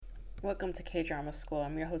Welcome to K-Drama School.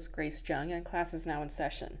 I'm your host, Grace Jung, and class is now in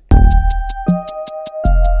session.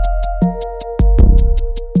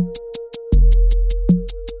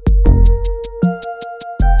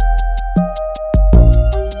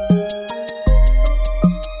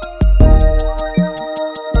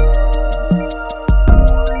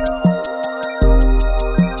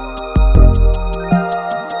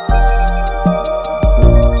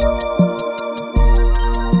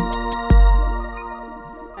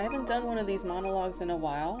 These monologues in a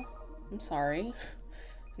while. I'm sorry,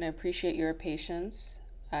 and I appreciate your patience.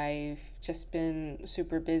 I've just been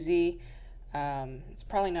super busy. It's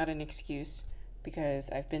probably not an excuse because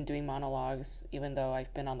I've been doing monologues even though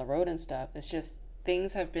I've been on the road and stuff. It's just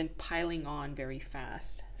things have been piling on very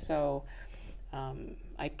fast. So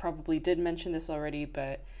I probably did mention this already,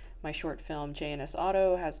 but my short film JNS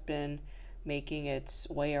Auto has been making its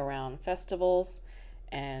way around festivals.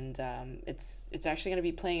 And it's actually going to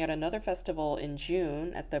be playing at another festival in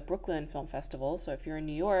June at the Brooklyn Film Festival. So if you're in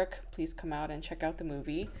New York, please come out and check out the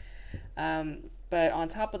movie. But on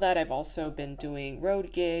top of that, I've also been doing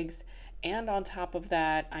road gigs. And on top of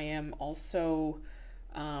that, I am also,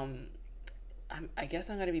 I guess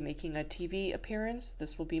I'm going to be making a TV appearance.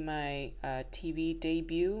 This will be my TV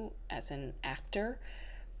debut as an actor.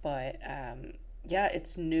 But yeah,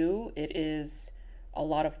 it's new. It is a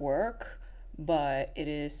lot of work, but it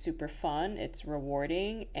is super fun. It's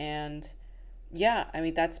rewarding. And yeah, I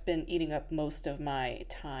mean, that's been eating up most of my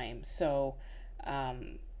time. So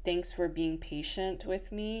thanks for being patient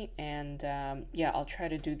with me. And yeah, I'll try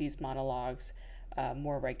to do these monologues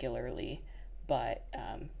more regularly. But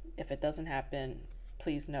if it doesn't happen,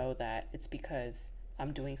 please know that it's because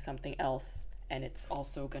I'm doing something else. And it's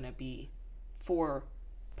also going to be for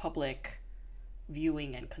public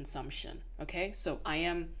viewing and consumption. Okay, so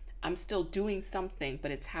I'm still doing something,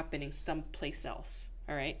 but it's happening someplace else.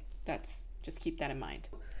 All right, just keep that in mind.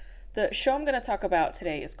 The show I'm going to talk about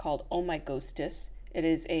today is called Oh My Ghostess. It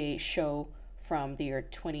is a show from the year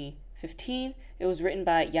 2015. It was written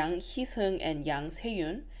by Yang Hee-seung and Yang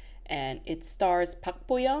Se-yoon, and it stars Park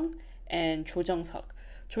Bo-young and Cho Jung-seok.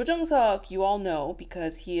 Cho Jung-seok, you all know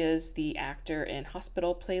because he is the actor in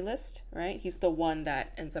Hospital Playlist, right? He's the one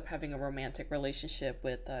that ends up having a romantic relationship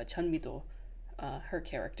with Chun Mi-do, her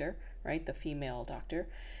character, right? The female doctor.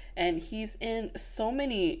 And he's in so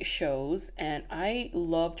many shows, and I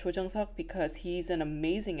love Cho Jung-seok because he's an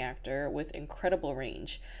amazing actor with incredible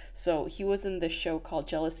range. So he was in this show called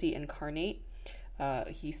Jealousy Incarnate.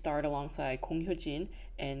 He starred alongside Kong Hyo-jin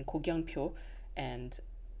and Go Kyung-pyo, and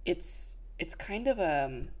it's kind of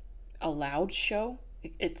a loud show.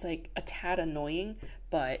 It's like a tad annoying,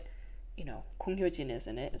 but you know, Kong Hyo-jin is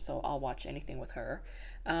in it, so I'll watch anything with her.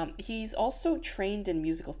 He's also trained in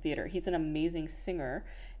musical theater. He's an amazing singer,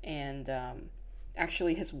 and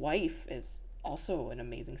actually his wife is also an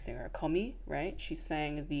amazing singer, Komi, right? She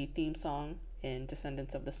sang the theme song in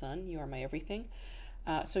Descendants of the Sun, You Are My Everything.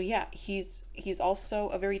 So yeah, he's also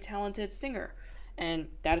a very talented singer, and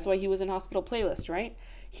that is why he was in Hospital Playlist, right?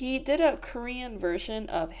 He did a Korean version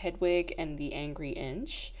of Hedwig and the Angry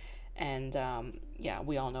Inch, and yeah,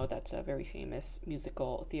 we all know that's a very famous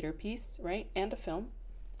musical theater piece, right? And a film.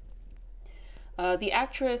 The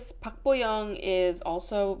actress Park Bo-young is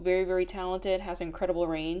also very, very talented, has incredible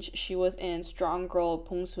range. She was in Strong Girl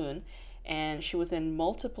Bong-soon, and she was in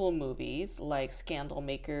multiple movies like Scandal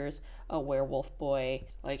Makers, A Werewolf Boy.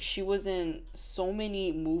 Like, she was in so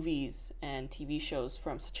many movies and TV shows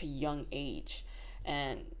from such a young age,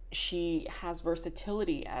 and she has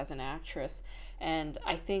versatility as an actress. And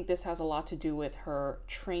I think this has a lot to do with her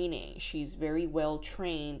training. She's very well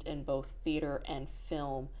trained in both theater and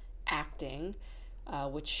film acting,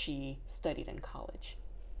 which she studied in college.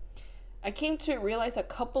 I came to realize a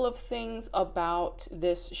couple of things about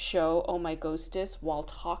this show, Oh My Ghostess, while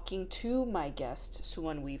talking to my guest,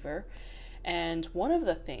 Suwon Weaver. And one of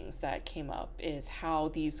the things that came up is how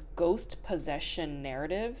these ghost possession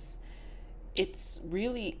narratives, it's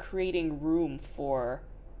really creating room for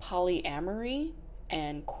polyamory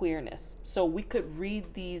and queerness. So we could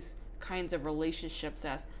read these kinds of relationships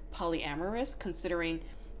as polyamorous, considering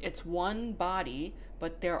it's one body,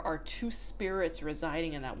 but there are two spirits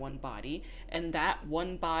residing in that one body, and that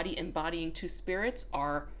one body embodying two spirits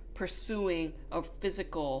are pursuing a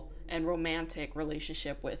physical and romantic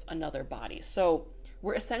relationship with another body. So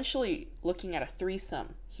we're essentially looking at a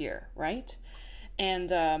threesome here, right?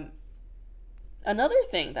 And another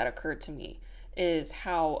thing that occurred to me is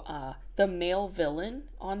how the male villain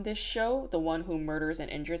on this show, the one who murders and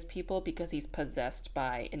injures people because he's possessed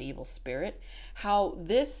by an evil spirit, how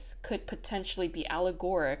this could potentially be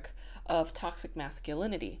allegoric of toxic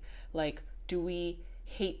masculinity. Like, do we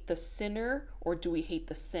hate the sinner or do we hate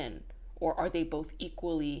the sin? Or are they both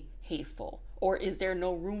equally hateful? Or is there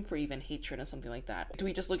no room for even hatred and something like that? Do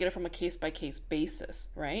we just look at it from a case by case basis,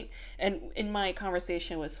 right? And in my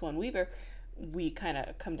conversation with Swan Weaver, we kind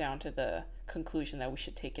of come down to the conclusion that we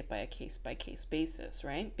should take it by case basis,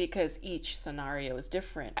 right? Because each scenario is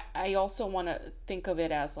different. I also want to think of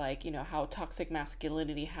it as like, how toxic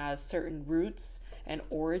masculinity has certain roots and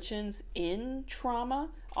origins in trauma,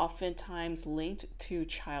 oftentimes linked to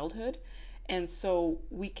childhood. And so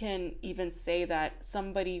we can even say that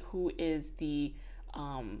somebody who is the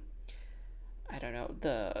I don't know,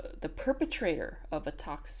 the perpetrator of a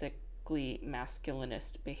toxically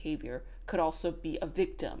masculinist behavior could also be a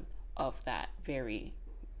victim of that very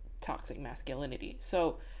toxic masculinity.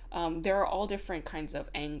 So there are all different kinds of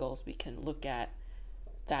angles we can look at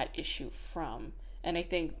that issue from. And I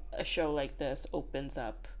think a show like this opens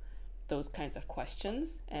up those kinds of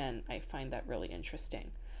questions, and I find that really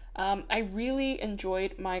interesting. I really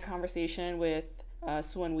enjoyed my conversation with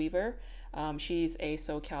Swan Weaver. She's a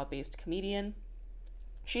SoCal based comedian.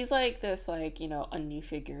 She's like this, like, undie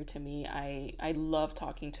figure to me. I love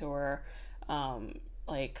talking to her.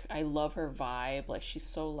 Like, I love her vibe. Like, she's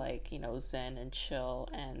so, like, zen and chill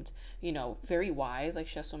and, very wise. Like,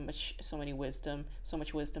 she has so much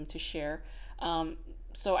wisdom to share.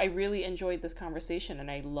 So I really enjoyed this conversation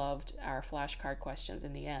and I loved our flashcard questions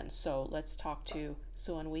in the end. So let's talk to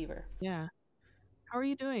Swan Weaver. Yeah. How are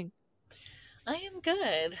you doing? I am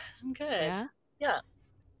good. I'm good. Yeah? Yeah.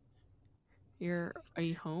 Are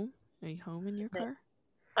you home? Are you home in your car?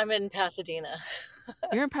 I'm in Pasadena.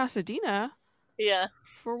 You're in Pasadena? Yeah.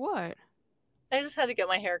 For what? I just had to get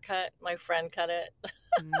my hair cut. My friend cut it.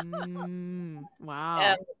 Wow.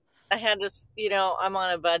 And I had to, I'm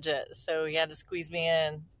on a budget. So he had to squeeze me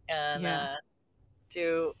in and Yeah.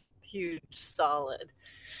 do huge solid.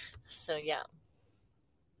 So, yeah.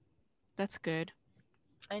 That's good.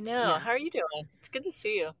 I know. Yeah. How are you doing? It's good to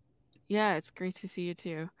see you. Yeah, it's great to see you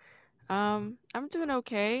too. I'm doing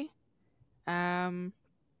okay. Um,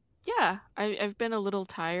 yeah, I've been a little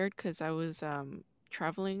tired because I was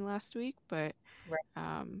traveling last week, but Right.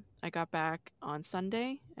 I got back on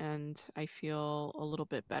Sunday and I feel a little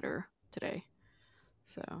bit better today.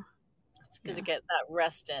 So, It's good to yeah. get that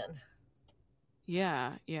rest in.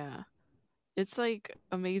 Yeah, yeah. It's like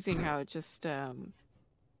amazing how it just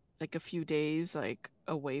like a few days like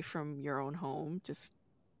away from your own home, just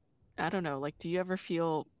I don't know, like do you ever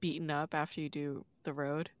feel beaten up after you do the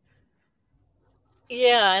road?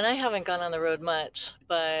 Yeah, and I haven't gone on the road much,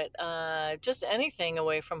 but just anything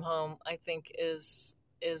away from home, I think is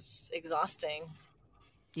exhausting.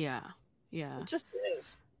 Yeah. Yeah. It just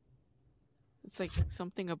is. It's like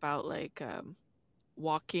something about like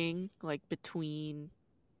walking like between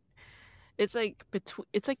it's like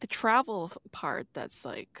the travel part that's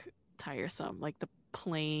like tiresome, like the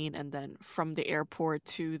plane and then from the airport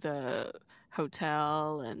to the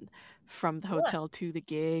hotel and from the Yeah, hotel to the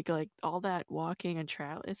gig, like all that walking and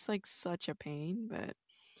travel, it's like such a pain, but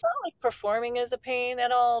it's not like performing is a pain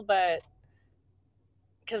at all, but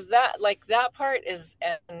because that part is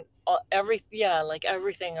and like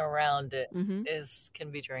everything around it mhm. is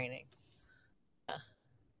can be draining. Yeah.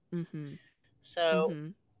 Mhm. So,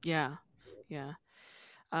 Mhm. Yeah. Yeah.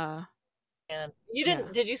 Uh and you yeah.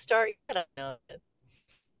 didn't? Did you start? I don't know.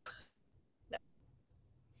 No.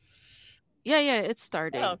 Yeah, yeah, it's Oh,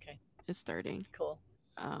 starting. okay, It's starting. cool.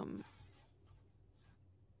 Um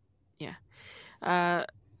yeah. Uh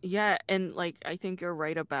yeah, and like I think you're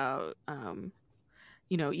right about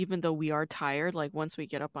even though we are tired, like once we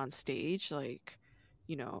get up on stage, like,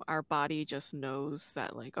 our body just knows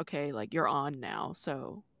that, like, okay, like you're on now.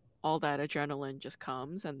 So all that adrenaline just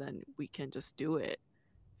comes and then we can just do it.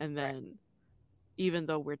 And Right. then even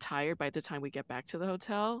though we're tired by the time we get back to the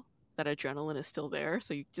hotel, that adrenaline is still there.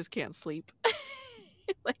 So you just can't sleep.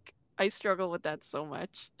 Like, I struggle with that so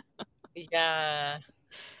much. Yeah.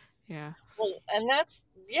 Yeah. Well, and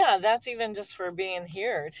that's even just for being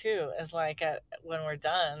here too. Is like when we're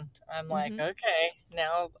done, I'm like, Mm-hmm. okay,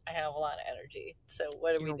 now I have a lot of energy. So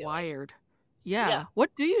what are we You're doing? wired. Yeah. Yeah.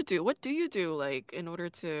 What do you do? What do you do, like, in order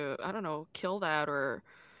to, I don't know, kill that or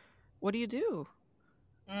what do you do?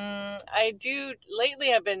 I do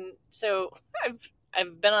lately. I've been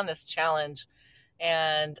on this challenge,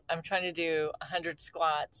 and I'm trying to do 100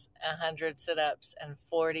 squats, 100 sit-ups, and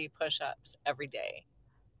 40 push-ups every day.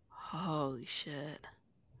 Holy shit.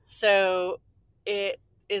 So it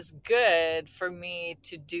is good for me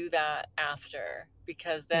to do that after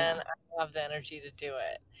because then Yeah. I have the energy to do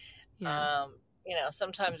it. Yeah.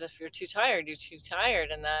 Sometimes if you're too tired, you're too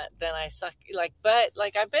tired, and that then I suck. Like, but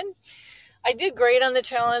like I've been I did great on the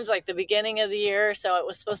challenge, like the beginning of the year. So it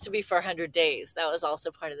was supposed to be for 100 days. That was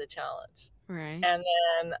also part of the challenge. Right. And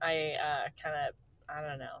then I kind of, I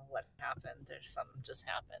don't know what happened. There's something just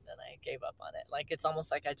happened, and I gave up on it. Like it's almost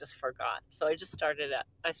like I just forgot. So I just started it.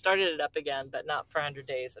 I started it up again, but not for 100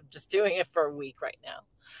 days. I'm just doing it for a week right now.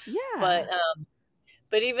 Yeah.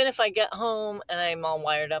 But even if I get home and I'm all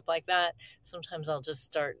wired up like that, sometimes I'll just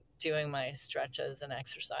start doing my stretches and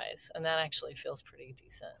exercise, and that actually feels pretty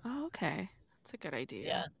decent. Oh, okay. That's a good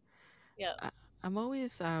idea. Yeah. Yeah. I'm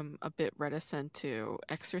always a bit reticent to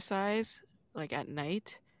exercise like at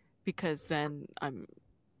night because then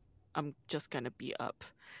I'm just gonna be up.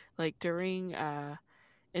 Like during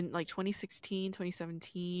in like 2016,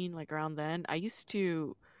 2017, like around then,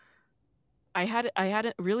 I had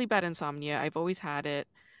a really bad insomnia. I've always had it.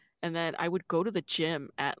 And then I would go to the gym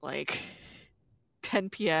at like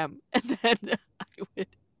 10 p.m. and then I would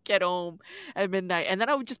get home at midnight and then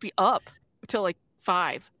I would just be up till like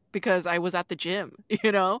 5 because I was at the gym,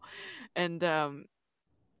 you know? And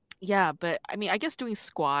yeah, but I mean, I guess doing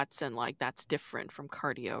squats and like that's different from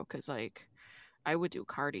cardio because like I would do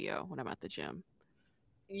cardio when I'm at the gym.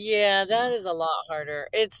 Yeah, You that know? is a lot harder.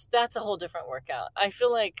 That's a whole different workout. I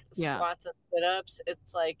feel like Yeah. squats and sit-ups,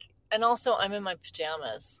 it's like, and also I'm in my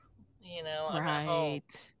pajamas, I'm at home.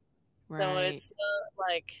 Right. So Right. it's not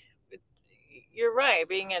like you're right,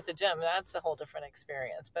 being at the gym, that's a whole different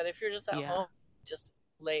experience. But if you're just at Yeah. home, just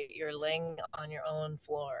you're laying on your own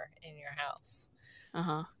floor in your house.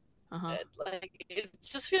 Uh-huh. Uh-huh. Like it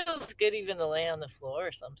just feels good even to lay on the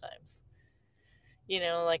floor sometimes.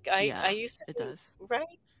 Like I Yeah, used it to, does. right?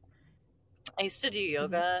 I used to do Hmm.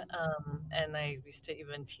 yoga, and I used to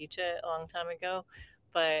even teach it a long time ago,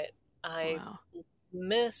 but I Wow.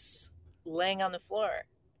 miss laying on the floor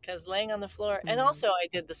because laying on the floor, and Mm. also I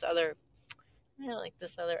did this other, like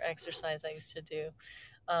this other exercise I used to do.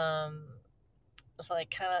 Um,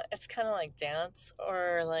 it's kind of like dance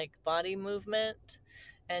or like body movement,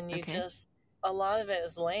 and you Okay. just a lot of it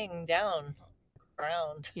is laying down on the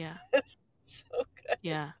ground. Yeah. It's so good,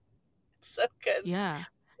 Yeah. it's so good. Yeah.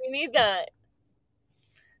 We need that.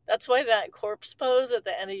 That's why that corpse pose at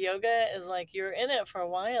the end of yoga is like you're in it for a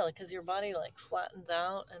while because your body like flattens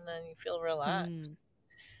out and then you feel relaxed. Mm.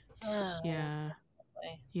 Oh, Yeah.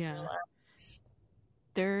 Yeah. relaxed.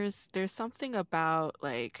 There's something about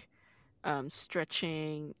like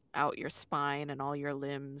stretching out your spine and all your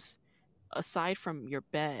limbs aside from your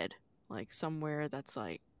bed, like somewhere that's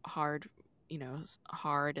like hard,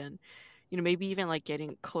 hard and maybe even like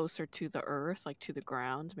getting closer to the earth, like to the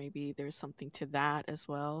ground. Maybe there's something to that as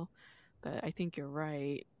well. But I think you're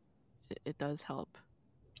right. It does help.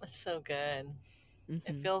 It's so good.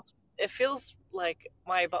 It Mhm. feels it feels like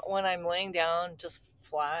when I'm laying down just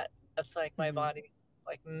flat, it's like my Mhm. body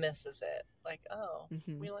like misses it. Like, oh,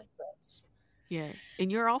 Mhm. we like this. Yeah.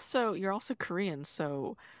 And you're also Korean,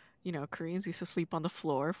 so Koreans used to sleep on the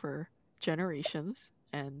floor for generations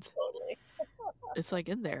and Totally. it's like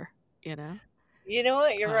in there, you know? You know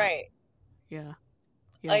what? You're Uh right. yeah.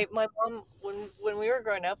 Yeah. My mom, when we were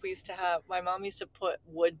growing up, my mom used to put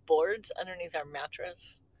wood boards underneath our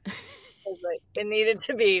mattress. Like it needed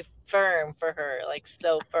to be firm for her, like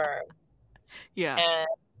so firm. Yeah. And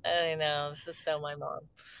I know this is so my mom.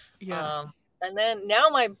 Yeah. Um, and then now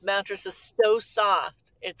my mattress is so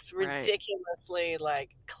soft, it's Right. ridiculously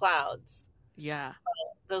like clouds. Yeah.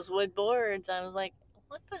 Those wood boards, I was like,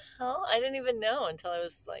 what the hell? I didn't even know until I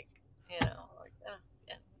was like, oh,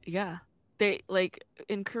 yeah. Yeah. They like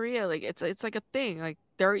in Korea, like it's like a thing. Like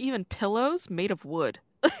there are even pillows made of wood.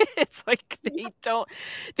 It's like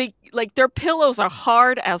they like their pillows are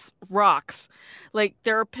hard as rocks. Like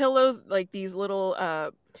there are pillows like these little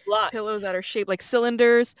pillows Blocks. that are shaped like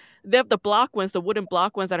cylinders. They have the block ones, the wooden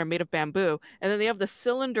block ones that are made of bamboo, and then they have the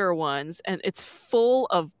cylinder ones, and it's full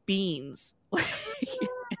of beans.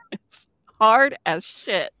 It's hard as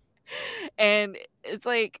shit, and it's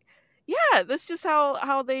like, yeah, that's just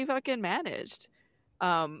how they fucking managed.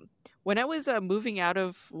 Um, when I was moving out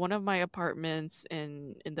of one of my apartments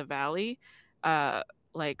in the valley, uh,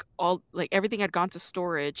 like everything had gone to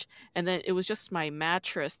storage, and then it was just my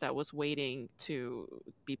mattress that was waiting to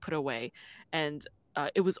be put away, and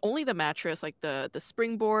it was only the mattress, like the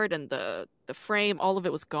springboard and the frame, all of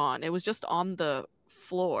it was gone. It was just on the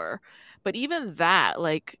floor. But even that,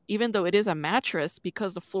 like even though it is a mattress,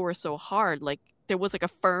 because the floor is so hard, like there was like a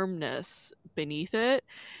firmness beneath it,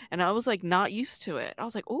 and I was like not used to it. I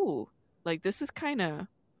was like, "Oh, like this is kind of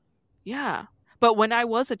yeah." But when I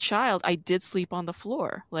was a child, I did sleep on the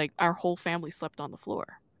floor. Like our whole family slept on the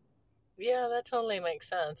floor. Yeah, that totally makes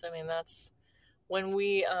sense. I mean, that's when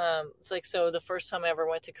it's like, so the first time I ever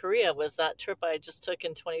went to Korea was that trip I just took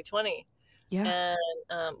in 2020. Yeah.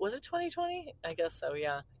 And was it 2020? I guess so,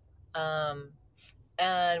 yeah. Um,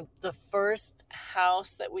 and the first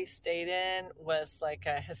house that we stayed in was like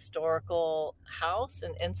a historical house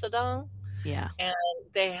in Insadong, Yeah. and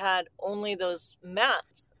they had only those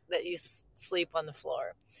mats that you sleep on the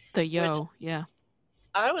floor, The which yo. Yeah.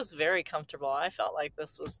 I was very comfortable. I felt like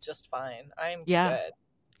this was just fine. I'm Yeah. good,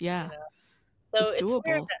 you Yeah. know. So It's it's weird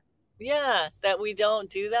doable. that, yeah, that we don't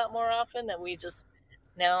do that more often. That we just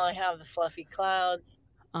now I have the fluffy clouds,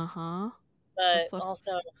 Uh-huh. The but fluff.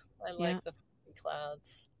 also I Yeah. like the fluffy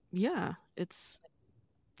clouds. Yeah. It's,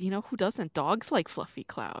 who doesn't? Dogs like fluffy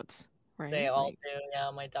clouds, They right? all Like, do.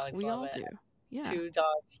 Yeah, my dogs we love all it. do. Yeah. 2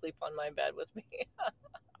 dogs sleep on my bed with me.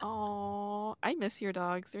 Oh, I miss your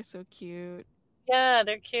dogs. They're so cute. Yeah,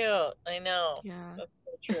 they're cute. I know. Yeah. That's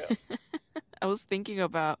so true. I was thinking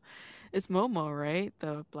about, it's Momo, right?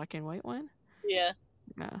 The black and white one? Yeah,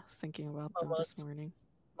 Yeah, I was thinking about them this almost morning.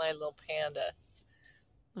 my little panda.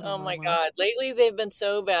 Little Oh my Momo. God. Lately they've been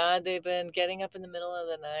so bad. They've been getting up in the middle of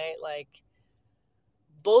the night. Like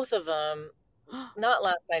both of them, not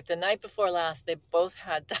last night, the night before last, they both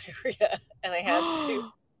had diarrhea and I had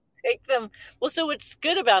to take them. Well, so what's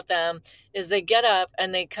good about them is they get up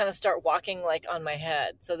and they kind of start walking like on my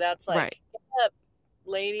head. So that's Right. like, get up,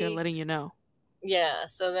 They're lady. letting you know. Yeah.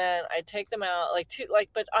 So then I take them out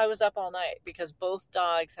but I was up all night because both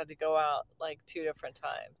dogs had to go out like 2 different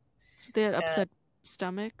times. So they had And upset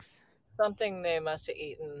stomachs? something they must have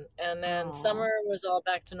eaten. And then Oh, Summer was all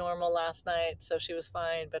back to normal last night, so she was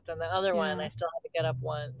fine. But then the other one, yeah. I still had to get up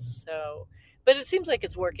once. So, but it seems like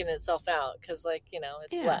it's working itself out because, like,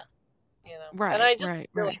 it's Yeah. less, Right, And I just right,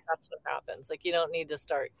 feel right. like that's what happens. Like, you don't need to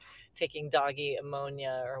start taking doggy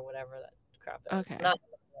ammonia or whatever that crap is. Okay. Not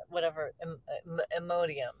ammonia, whatever,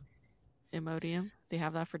 Imodium. Imodium. They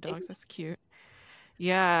have that for dogs. That's cute.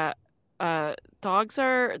 Yeah. Dogs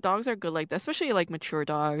are good like that, especially like mature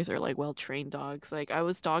dogs or like well-trained dogs. Like I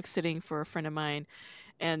was dog sitting for a friend of mine,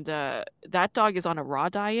 and that dog is on a raw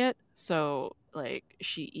diet, so like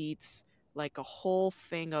she eats like a whole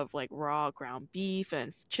thing of like raw ground beef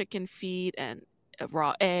and chicken feet and a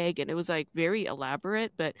raw egg, and it was like very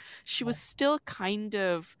elaborate, but she was still kind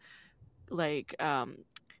of like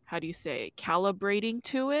how do you say, calibrating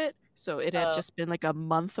to it. So it had just been like a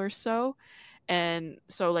month or so, and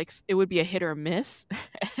so like it would be a hit or miss.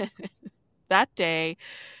 That day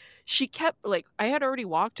she kept like, I had already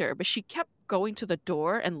walked her, but she kept going to the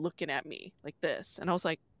door and looking at me like this, and I was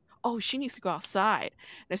like, oh, she needs to go outside.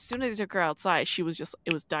 And as soon as I took her outside, it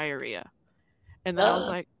was diarrhea. And then I was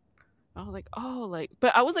like, oh, like,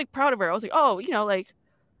 but I was like proud of her. I was like, oh,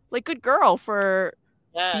 like good girl for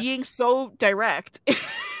being so direct.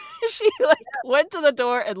 She like went to the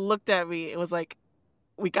door and looked at me. It was like,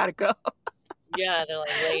 we gotta go. Yeah, they're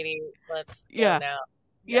like, lady, let's go Yeah. now.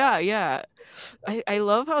 Yeah. I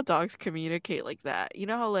love how dogs communicate like that. You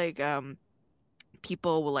know how like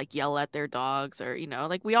people will like yell at their dogs, or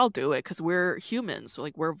like we all do it because we're humans,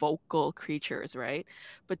 like we're vocal creatures, right?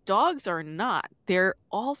 But dogs are not. They're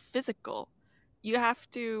all physical. You have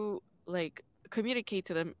to like communicate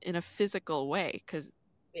to them in a physical way because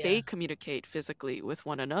they communicate physically with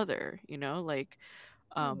one another, like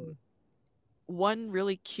one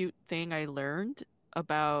really cute thing I learned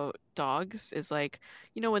about dogs is like,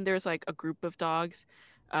 when there's like a group of dogs,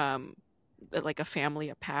 like a family,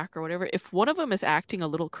 a pack or whatever, if one of them is acting a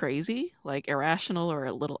little crazy, like irrational or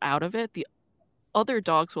a little out of it, the other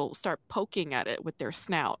dogs will start poking at it with their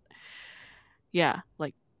snout. Yeah,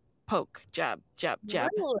 like poke, jab, jab, jab.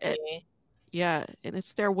 Really? Yeah, and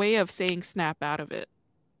it's their way of saying snap out of it.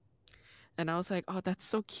 And I was like, oh, that's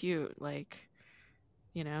so cute. Like,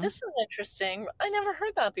 This is interesting. I never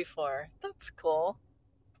heard that before. That's cool.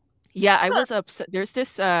 Yeah, I was upset. There's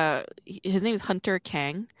this, his name is Hunter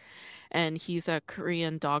Kang, and he's a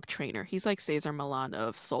Korean dog trainer. He's like Cesar Millan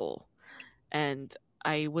of Seoul. And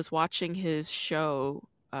I was watching his show,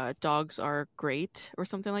 Dogs Are Great or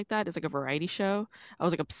something like that. It's like a variety show. I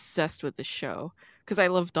was like obsessed with this show because I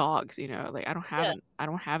love dogs, like I don't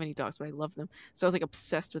have any dogs, but I love them. So I was like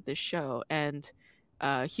obsessed with this show, and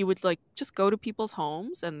he would like just go to people's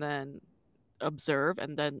homes and then observe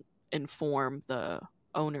and then inform the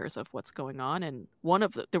owners of what's going on. And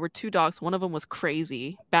there were 2 dogs. One of them was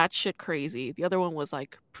crazy, batshit crazy. The other one was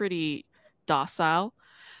like pretty docile.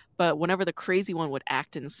 But whenever the crazy one would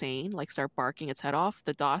act insane, like start barking its head off,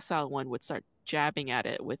 the docile one would start jabbing at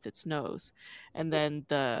it with its nose. And then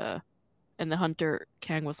the Hunter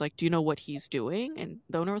Kang was like, do you know what he's doing? And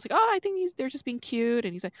the owner was like, oh, I think they're just being cute.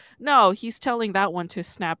 And he's like, no, he's telling that one to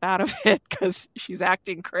snap out of it because she's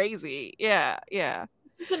acting crazy. Yeah.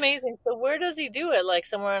 It's amazing. So where does he do it? Like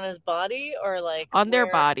somewhere on his body or like on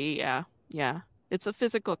their body? Yeah. Yeah. It's a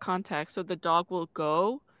physical contact. So the dog will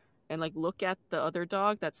go and like look at the other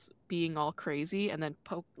dog that's being all crazy and then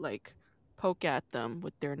poke at them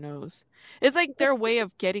with their nose. It's like Because, their way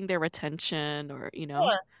of getting their attention or,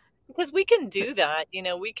 yeah, because we can do that.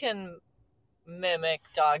 We can mimic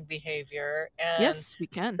dog behavior and Yes, we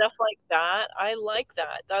can. stuff like that. I like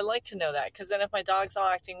that. I like to know that because then if my dog's all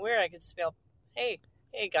acting weird, I could just be like,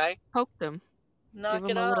 hey, guy, Poke them. Give knock them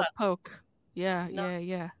it a off, little poke. Yeah, knock yeah,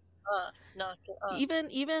 yeah. it off, knock it off.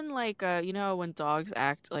 Even like when dogs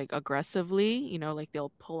act like aggressively, like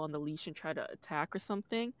they'll pull on the leash and try to attack or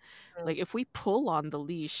something. Mm. Like if we pull on the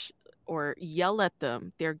leash or yell at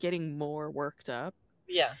them, they're getting more worked up.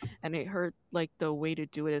 Yes. And it hurt like the way to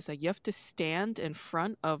do it is like you have to stand in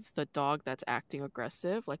front of the dog that's acting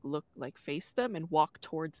aggressive, like look like face them and walk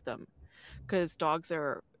towards them. Because dogs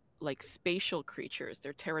are like spatial creatures,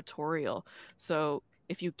 they're territorial. So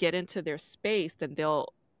if you get into their space, then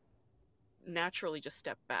they'll naturally just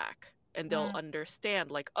step back and they'll Mm.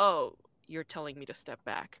 understand like, oh, you're telling me to step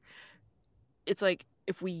back. It's like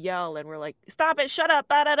if we yell and we're like, stop it, shut up,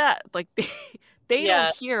 da da da, like they Yeah.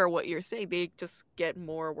 don't hear what you're saying, they just get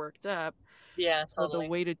more worked up. Yeah, So the totally.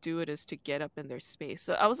 way to do it is to get up in their space.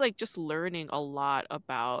 So I was like just learning a lot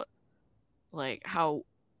about like how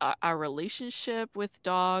our relationship with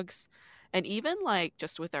dogs and even like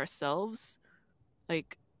just with ourselves,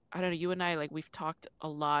 like I don't know, you and I, like we've talked a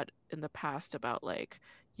lot in the past about like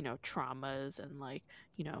traumas and like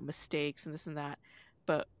mistakes and this and that,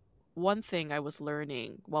 but one thing I was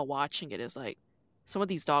learning while watching it is like some of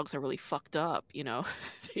these dogs are really fucked up.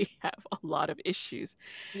 They have a lot of issues,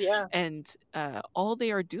 Yeah. and all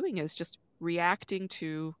they are doing is just reacting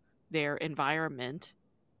to their environment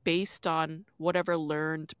based on whatever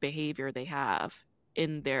learned behavior they have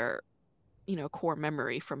in their core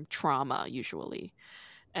memory from trauma usually.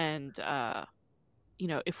 And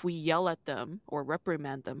if we yell at them or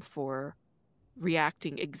reprimand them for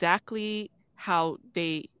reacting exactly how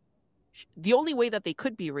the only way that they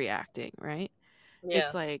could be reacting, right? It's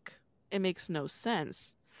Yes. like it makes no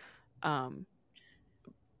sense.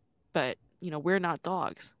 But we're not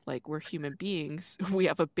dogs, like we're human beings. We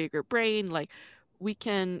have a bigger brain, like we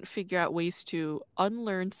can figure out ways to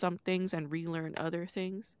unlearn some things and relearn other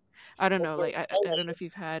things. I don't If know, we're like I don't know willing, if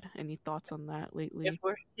you've had any thoughts on that if lately.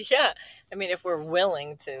 we're yeah, I mean, if we're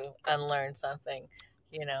willing to unlearn something,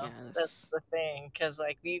 that's Yes. the thing. Because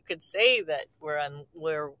like you could say that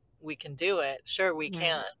we can do it. Sure, we Right.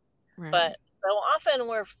 can, Right. but so often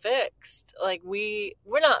we're fixed. Like we're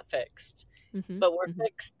not fixed, Mm-hmm. but we're Mm-hmm.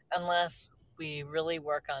 fixed unless we really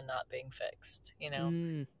work on not being fixed.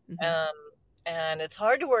 Mm-hmm. Um, and it's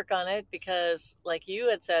hard to work on it because, like you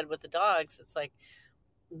had said with the dogs, it's like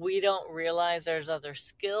we don't realize there's other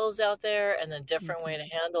skills out there and a different way Mm-hmm.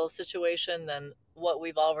 to handle a situation than what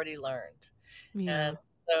we've already learned. Yeah. And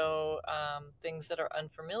so things that are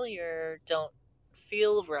unfamiliar don't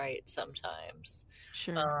feel right sometimes.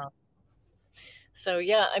 Sure. Um, so,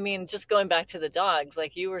 yeah, I mean, just going back to the dogs,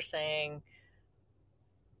 like you were saying,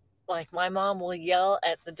 like my mom will yell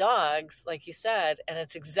at the dogs, like you said, and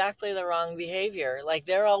it's exactly the wrong behavior. Like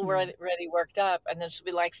they're all Mm. ready worked up, and then she'll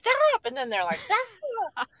be like, stop. And then they're like,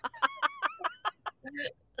 stop.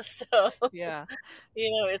 So, Yeah.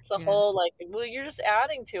 it's a Yeah. whole like, well, you're just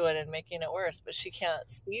adding to it and making it worse. But she can't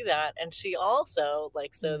see that. And she also,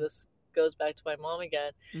 like, so Mm. this goes back to my mom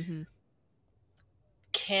again, Mm-hmm.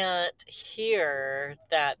 can't hear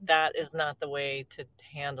that that is not the way to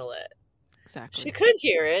handle it. She Exactly. could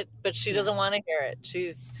hear it, but she Yeah. doesn't want to hear it.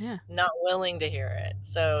 She's Yeah. not willing to hear it.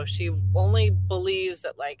 So she only believes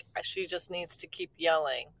that like she just needs to keep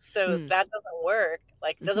yelling. So Mm. that doesn't work.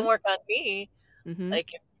 Like it doesn't Mm-hmm. work on me. Mm-hmm.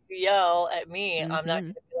 Like if you yell at me, I'm not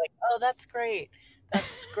Mm-hmm. going to be like, "Oh, that's great.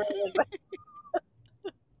 That's great.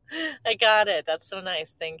 I got it. That's so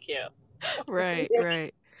nice. Thank you." Right,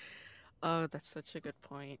 right. Oh, that's such a good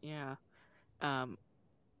point. Yeah.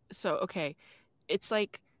 So okay, it's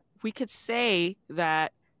like we could say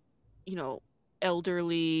that,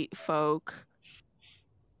 elderly folk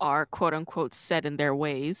are quote unquote set in their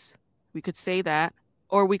ways. We could say that.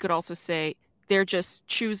 Or we could also say they're just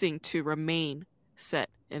choosing to remain set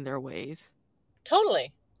in their ways.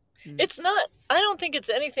 Totally. Mm. It's not, I don't think it's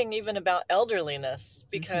anything even about elderliness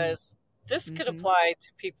because this could Mm-hmm. apply to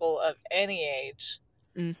people of any age.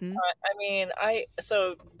 Mm-hmm. I mean,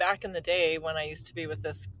 so back in the day when I used to be with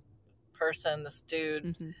this person, this dude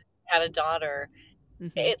Mm-hmm. had a daughter.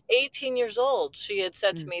 Mm-hmm. At 18 years old, she had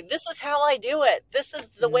said to Mm. me, "This is how I do it. This is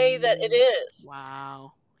the way that it is."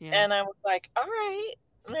 Wow. Yeah. And I was like, "All right,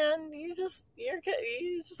 man, you just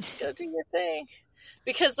go do your thing,"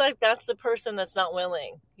 because like that's the person that's not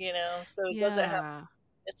willing, So it doesn't have Yeah.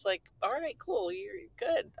 it's like, all right, cool, you're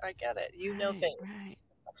good, I get it, you know Right, things. right.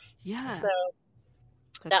 Yeah, So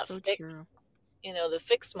that's that so fixed, true. the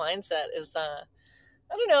fixed mindset is, I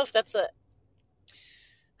don't know if that's a,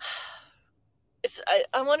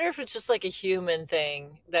 I wonder if it's just like a human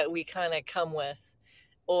thing that we kind of come with,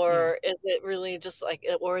 Yeah. or is it really just like,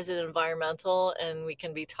 or is it environmental and we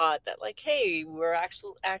can be taught that, like, hey, we're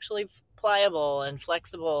actually pliable and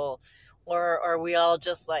flexible, or are we all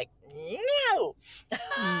just like, no,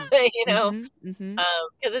 Mm. you know? Mm-hmm. Mm-hmm.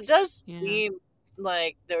 Because it does Yeah. seem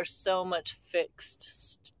like there's so much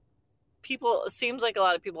fixed people. It seems like a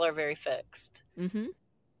lot of people are very fixed. Mm-hmm.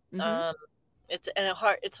 Mm-hmm. Um, it's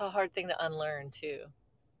a hard thing to unlearn too.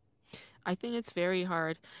 I think it's very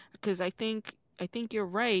hard because I think you're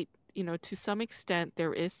right. To some extent,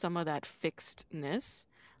 there is some of that fixedness,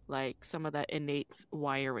 like some of that innate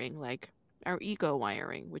wiring, like our ego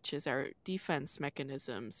wiring, which is our defense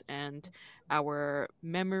mechanisms and our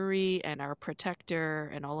memory and our protector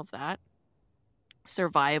and all of that,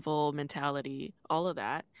 survival mentality, all of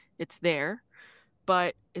that. It's there,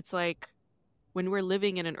 but it's like when we're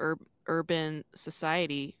living in an urban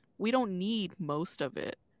society, we don't need most of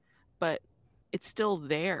it, but it's still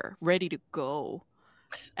there, ready to go.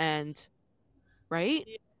 And right?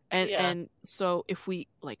 And Yeah, and so if we,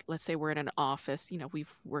 like, let's say we're in an office,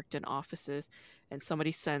 we've worked in offices and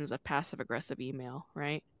somebody sends a passive aggressive email,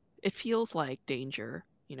 right? It feels like danger,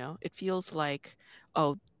 It feels like,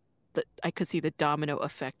 oh, I could see the domino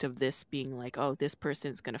effect of this being like, oh, this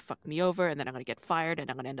person's gonna fuck me over, and then I'm gonna get fired, and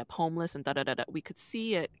I'm gonna end up homeless, and da da da da. We could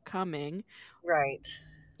see it coming, right.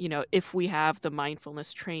 if we have the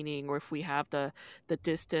mindfulness training or if we have the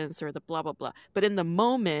distance or the blah blah blah. But in the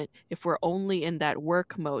moment, if we're only in that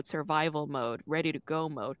work mode, survival mode, ready to go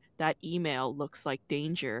mode, that email looks like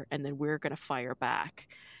danger, and then we're gonna fire back,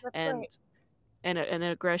 That's and right. an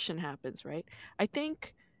aggression happens, right? I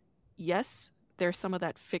think yes, there's some of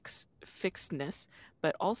that fixedness,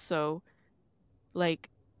 but also, like,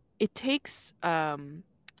 it takes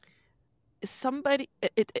somebody,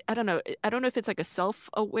 I don't know, I don't know if it's like a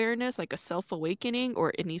self-awareness, like a self-awakening,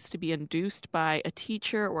 or it needs to be induced by a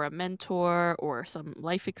teacher or a mentor or some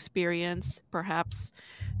life experience, perhaps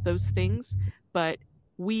those things. But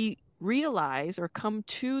we realize or come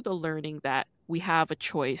to the learning that we have a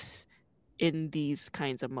choice in these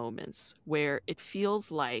kinds of moments where it feels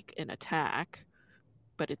like an attack,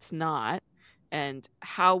 but it's not. And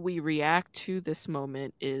how we react to this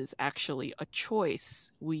moment is actually a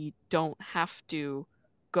choice. We don't have to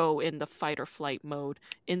go in the fight or flight mode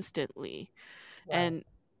instantly. Right. And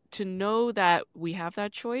to know that we have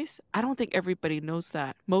that choice, I don't think everybody knows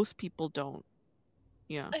that. Most people don't.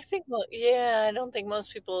 Yeah. I think, well, yeah, I don't think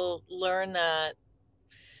most people learn that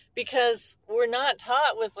because we're not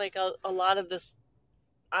taught with like a lot of this.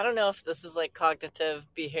 I don't know if this is like cognitive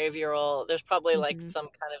behavioral. There's probably like Mm-hmm. some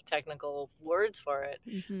kind of technical words for it.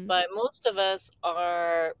 Mm-hmm. But most of us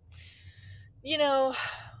are, you know,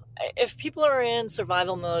 if people are in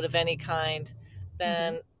survival mode of any kind, Mm-hmm.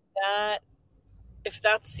 then that, if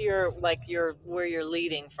that's your, like, your, where you're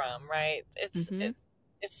leading from, right? Mm-hmm.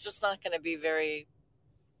 It's just not going to be very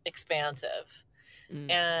expansive. Mm.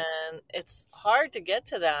 And it's hard to get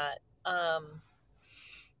to that.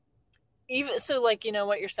 Even so, like,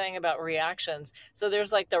 what you're saying about reactions, so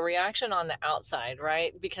there's like the reaction on the outside,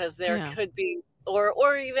 right? Because there Yeah. could be,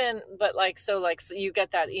 or even, but like, so you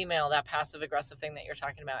get that email, that passive aggressive thing that you're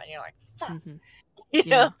talking about, and you're like, fuck, Mm-hmm. you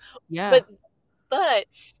know Yeah. Yeah. but but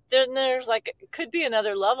then there's like, could be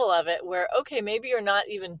another level of it where, okay, maybe you're not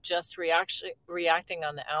even just reacting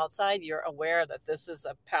on the outside, you're aware that this is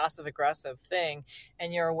a passive aggressive thing,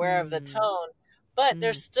 and you're aware of the Mm. tone, but Mm.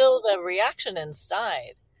 there's still the reaction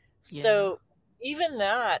inside. Yeah. So even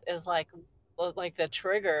that is like the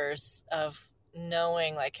triggers of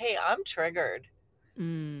knowing, like, hey, I'm triggered.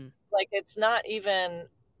 Mm. Like, it's not even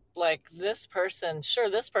like this person, sure,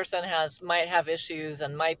 this person might have issues,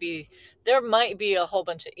 and there might be a whole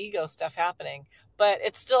bunch of ego stuff happening, but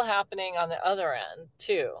it's still happening on the other end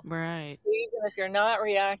too. Right. So even if you're not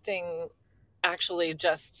reacting, actually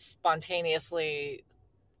just spontaneously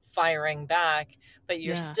firing back, but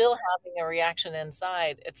you're Yeah. still having a reaction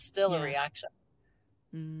inside, it's still a Yeah. reaction.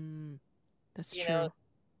 Mm. That's you know true.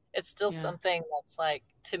 it's still Yeah. something that's, like,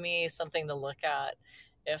 to me, something to look at.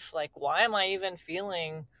 If, like, why am I even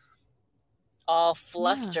feeling all Yeah.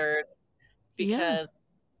 flustered? Yeah. Because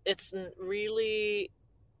it's really,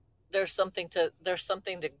 there's something to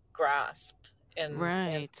grasp in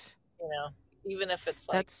Right. you know even if it's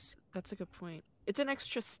like, That's a good point. It's an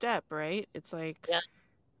extra step, right? It's like, yeah,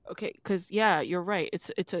 Okay, because yeah, you're right.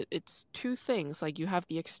 It's two things. Like you have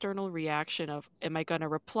the external reaction of, am I gonna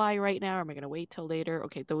reply right now? Or am I gonna wait till later?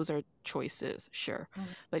 Okay, those are choices, sure.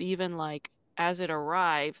 Mhm. But even like as it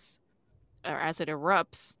arrives or as it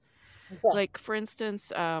erupts, Yeah. like for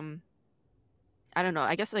instance, I don't know.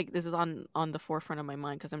 I guess like this is on the forefront of my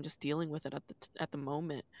mind because I'm just dealing with it at the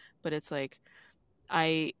moment. But it's like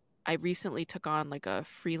I I recently took on like a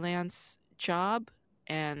freelance job,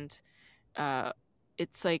 and uh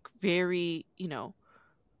it's like very,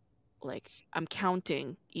 like I'm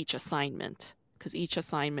counting each assignment because each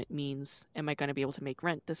assignment means, am I going to be able to make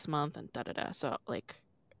rent this month and da da da. So like,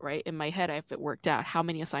 right in my head, I have it worked out. How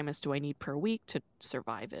many assignments do I need per week to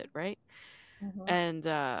survive it, right? Mhm. And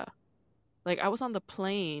like I was on the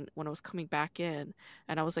plane when I was coming back in,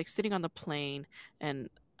 and I was like sitting on the plane, and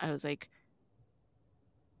I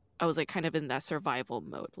was like kind of in that survival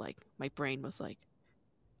mode. Like my brain was like,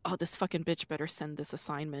 oh, this fucking bitch better send this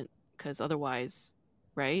assignment because otherwise,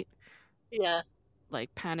 right? Yeah.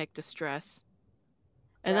 Like panic, distress.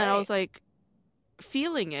 And then I Right. was like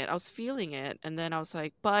feeling it. I was feeling it. And then I was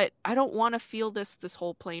like, but I don't want to feel this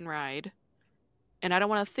whole plane ride. And I don't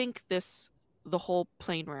want to think this the whole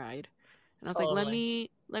plane ride. And I was like, Totally.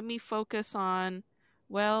 let me focus on,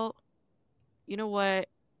 well, you know what?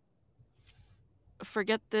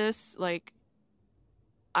 Forget this. Like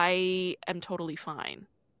I am totally fine.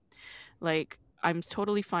 Like I'm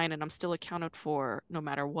totally fine and I'm still accounted for no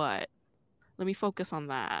matter what. Let me focus on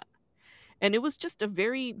that. And it was just a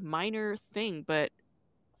very minor thing, but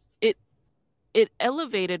it it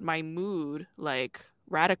elevated my mood like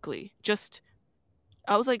radically. Just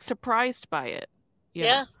I was like surprised by it. Yeah.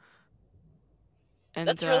 Yeah. And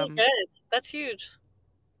That's really good. That's huge.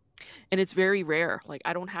 it's very rare. Like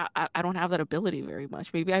I don't have that ability very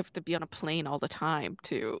much. Maybe I have to be on a plane all the time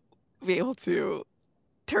to be able to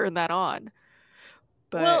turn that on.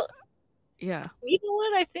 But Well, yeah. you know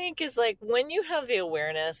what I think is like when you have the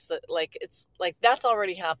awareness that like it's like that's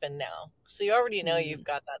already happened now. So you already know you've Mm.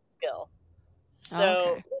 got that skill. Oh, So,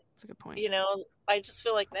 okay. That's a good point. you know, I just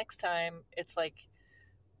feel like next time it's like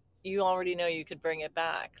you already know you could bring it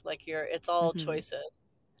back. Like it's all Mm-hmm. choices.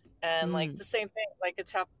 And like Mm. the same thing, like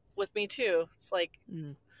it's happened with me too. It's like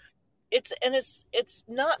Mm. it's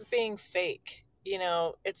not being fake. You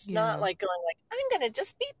know, it's not Yeah. like going like I'm going to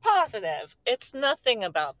just be positive. It's nothing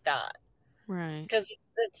about that. Right. Cuz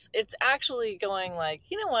it's actually going like,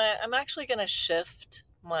 you know what? I'm actually going to shift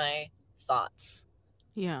my thoughts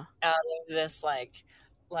Yeah. out of this like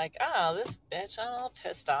oh this bitch I'm all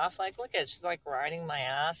pissed off like look at she's like riding my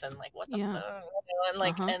ass and like what the Yeah. and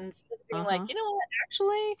like Uh-huh. and instead of being like Uh-huh. you know what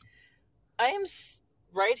actually I am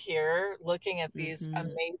right here looking at these Mm-hmm.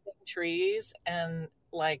 amazing trees and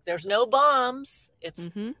like there's no bombs it's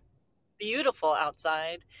Mm-hmm. beautiful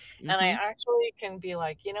outside and I Mm-hmm. actually can be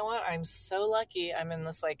like you know what I'm so lucky I'm in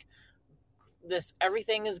this like this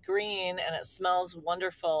everything is green and it smells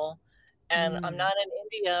wonderful and I'm Mm. not in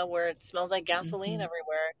India where it smells like gasoline Mm-hmm.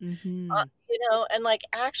 everywhere Mm-hmm. you know and like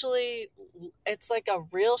actually it's like a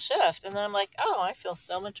real shift and then I'm like oh I feel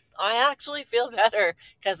so much I actually feel better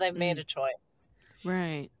because I've made Mm. a choice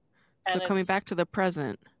Right. So and coming it's back to the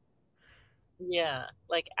present. yeah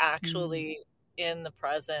like Mm. actually in the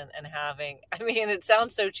present and having I mean it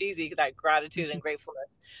sounds so cheesy that gratitude Mm-hmm. and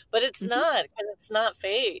gratefulness but it's Mm-hmm. not 'cause it's not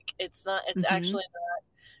fake it's not it's Mm-hmm. actually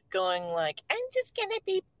going like, I'm just gonna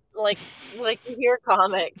be like you hear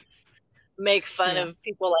comics make fun Yeah. of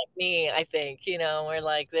people like me, I think, you know, where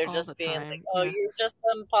like they're All the just being like, time. "Oh, Yeah. you're just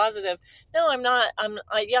positive." No, I'm not.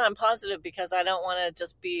 Yeah, I'm positive because I don't want to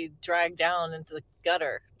just be dragged down into the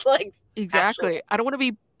gutter. Like actually, Exactly. I don't want to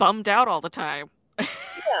be bummed out all the time.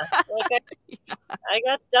 yeah, like Yeah, I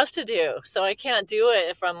got stuff to do, so I can't do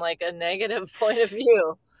it from like a negative point of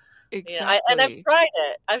view. Yeah, and I've exactly. tried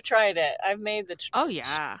it. I've tried it. I've made the Oh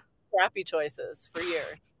yeah. crappy choices for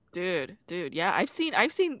years. Dude, yeah. I've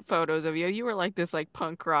seen photos of you. You were like this like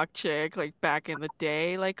punk rock chick like back in the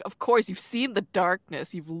day. Like of course you've seen the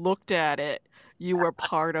darkness. You've looked at it. You were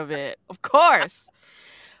part of it. Of course.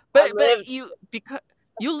 I But lived. you because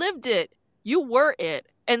you lived it. You were it.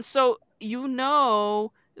 And so you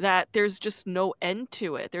know that there's just no end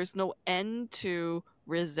to it. There's no end to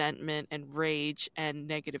resentment and rage and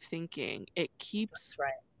negative thinking. It keeps That's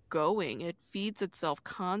right. going. It feeds itself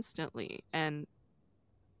constantly and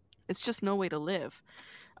it's just no way to live.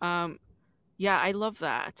 Um yeah, I love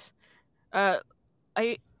that. Uh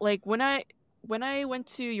I like when I went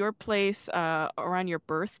to your place around your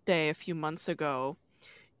birthday a few months ago,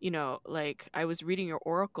 like I was reading your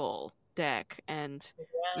oracle deck and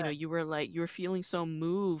Yeah. you were like you were feeling so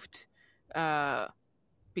moved uh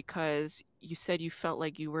because you said you felt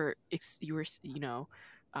like you were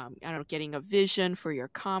I don't know, getting a vision for your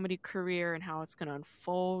comedy career and how it's going to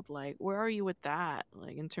unfold. Like, where are you with that?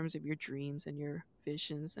 Like, in terms of your dreams and your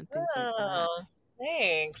visions and things like that. Oh,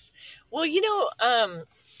 thanks. Well,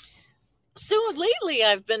 so lately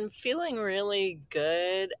I've been feeling really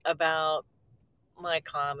good about my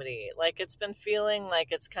comedy. Like it's been feeling like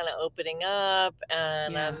it's kind of opening up,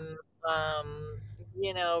 and Yeah.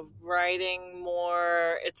 writing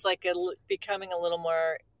more. It's like becoming a little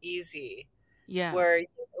more easy. Yeah. Where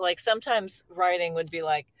like sometimes writing would be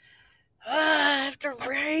like, I have to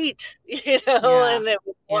write, Yeah. and it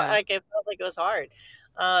was Yeah. like it felt like it was hard.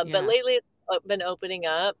 But Yeah. lately it's been opening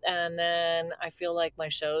up, and then I feel like my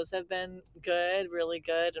shows have been good, really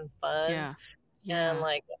good and fun, Yeah. and Yeah.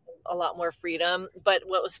 like a lot more freedom. But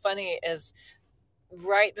what was funny is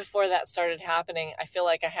right before that started happening, I feel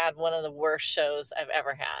like I had one of the worst shows I've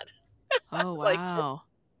ever had. Oh, Like just wow.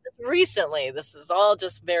 recently. This is all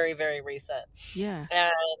just very, very recent. Yeah.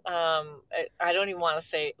 And I don't even want to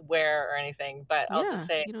say where or anything, but I'll just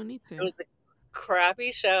Yeah. say You don't need it to. was a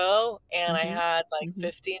crappy show, and I Mm-hmm. had like Mm-hmm.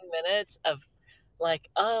 15 minutes of like,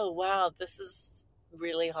 oh wow, this is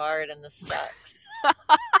really hard and this sucks.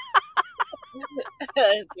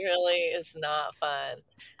 It really is not fun.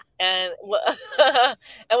 And and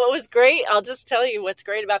what was great, I'll just tell you what's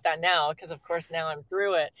great about that now, because of course now I'm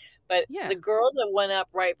through it. But Yeah. the girl that went up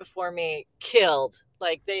right before me killed.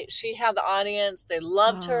 Like she had the audience, they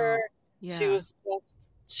loved her. Oh, yeah.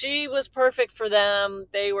 She was perfect for them.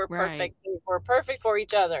 They were Right. perfect. They were perfect for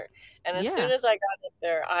each other. And as soon Yeah. as I got up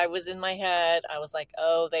there, I was in my head. I was like,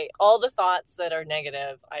 oh, all the thoughts that are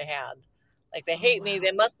negative I had. Like they Oh, hate me. wow.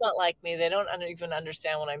 They must not like me. They don't even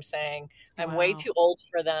understand what I'm saying. I'm way Wow. too old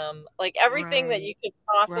for them. Like everything that you Right. could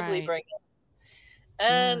possibly Right. bring up.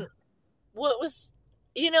 Yeah. And what was,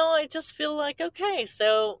 I just feel like, okay,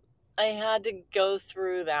 so I had to go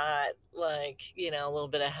through that, like, a little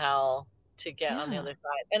bit of hell to get on the Yeah. other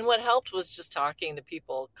side. And what helped was just talking to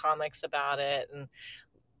people, comics about it. And,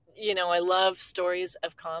 I love stories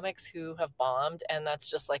of comics who have bombed, and that's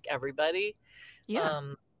just like everybody. Yeah. We all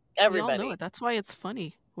know Everybody. it. That's why it's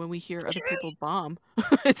funny when we hear other people bomb.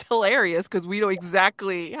 It's hilarious because we know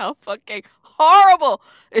exactly how fucking horrible.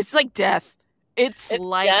 It's like death. It's It's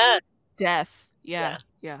like death. death. Yeah. Yeah. Yeah.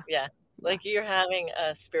 Yeah. Yeah. Like you're having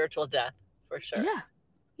a spiritual death for sure. Yeah.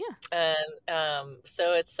 Yeah. And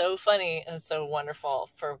so it's so funny and so wonderful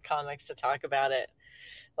for comics to talk about it.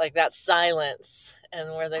 Like that silence, and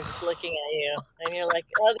where they're just looking at you, and you're like,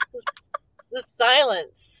 oh, this is the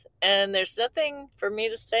silence, and there's nothing for me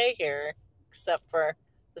to say here except for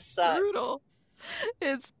the sucks. Brutal.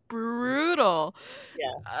 It's brutal.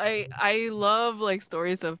 Yeah. I love like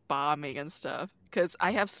stories of bombing and stuff because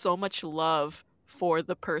I have so much love for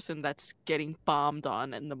the person that's getting bombed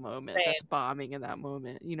on in the moment, Same. that's bombing in that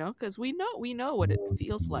moment, because we know what it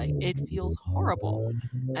feels like. It feels horrible.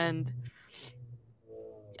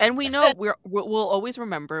 And we know we'll always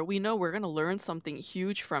remember, we know we're going to learn something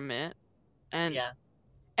huge from it. And Yeah.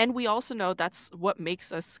 and we also know that's what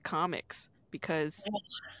makes us comics, because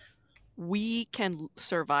we can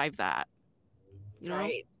survive that.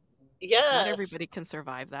 Right. Not Yes. everybody can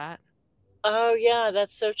survive that. Oh yeah,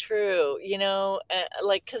 that's so true.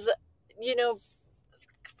 Like, because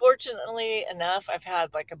fortunately enough, I've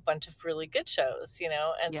had like a bunch of really good shows,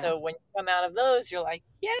 and Yeah. so when you come out of those, you're like,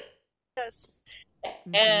 yes.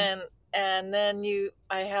 Mhm. And then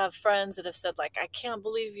I have friends that have said like, I can't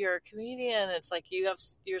believe you're a comedian. It's like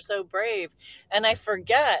you're so brave, and I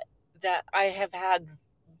forget that I have had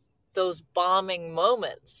those bombing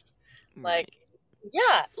moments. Right. Like,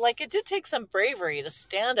 yeah, like it did take some bravery to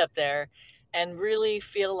stand up there and really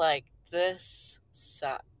feel like this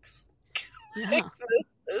sucks. Yeah. Like,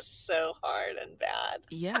 this is so hard and bad.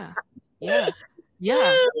 Yeah. Yeah.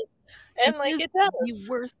 Yeah. And like is it the does.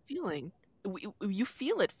 worst feeling. You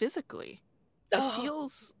feel it physically. It Oh,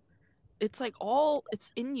 feels, it's like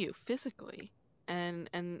it's in you physically, and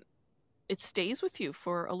it stays with you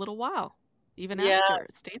for a little while, even yeah, after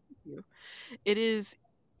it stays with you. It is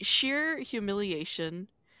sheer humiliation,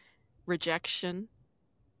 rejection,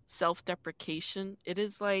 self-deprecation. It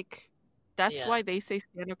is like, that's yeah. why they say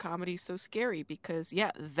stand-up comedy is so scary, because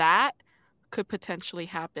that could potentially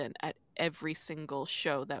happen at every single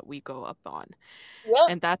show that we go up on. Yep.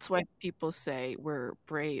 And that's why people say we're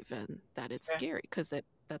brave and that it's scary, because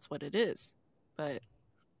that's what it is. But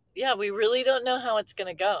yeah, we really don't know how it's going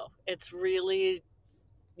to go. It's really,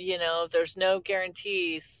 there's no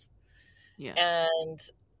guarantees. yeah. And,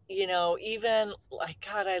 even like,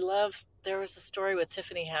 God, there was a story with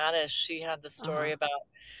Tiffany Haddish. She had the story about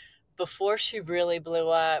before she really blew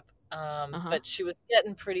up, Uh-huh. But she was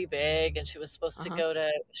getting pretty big, and she was supposed to Uh-huh. go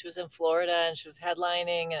to. She was in Florida, and she was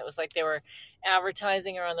headlining, and it was like they were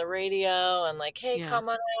advertising her on the radio, and like, "Hey, Yeah. come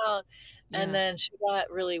on out." And Yeah. then she got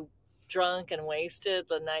really drunk and wasted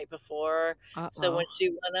the night before. So when Uh-oh. she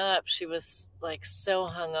went up, she was like so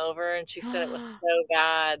hungover, and she said it was so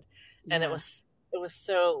bad, and Yeah. it was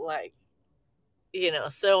so like,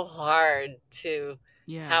 so hard to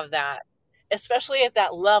Yeah. have that, especially at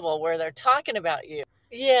that level where they're talking about you.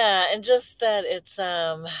 Yeah, and just that it's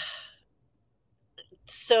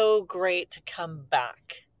so great to come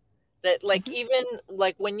back. That like Mm-hmm. even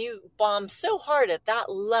like when you bomb so hard at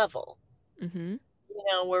that level, Mm-hmm.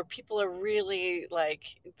 where people are really like,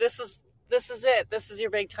 this is it. This is your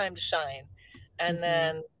big time to shine. And Mm-hmm.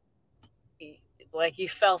 then like you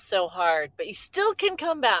fell so hard, but you still can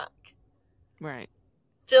come back. Right.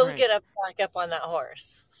 Still Right. get up back up on that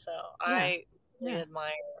horse. So Yeah. I really Yeah.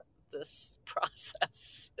 admire this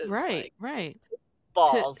process. It's Right. like Right.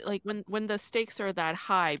 To balls. like when the stakes are that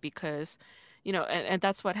high, because and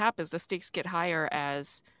that's what happens. The stakes get higher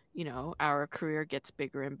as our career gets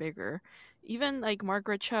bigger and bigger. Even like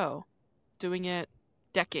Margaret Cho, doing it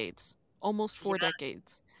decades, almost Yeah. 4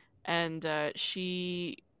 decades. And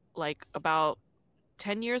she, like, about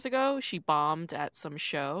 10 years ago, she bombed at some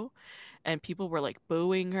show and people were like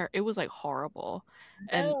booing her. It was like horrible.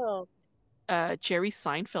 And No. Jerry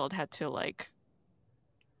Seinfeld had to like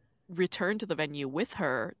return to the venue with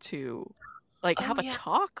her to like Oh have a yeah.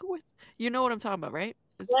 talk with, you know what I'm talking about, right?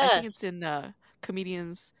 I think it's Yes. in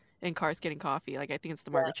Comedians in Cars Getting Coffee. Like I think it's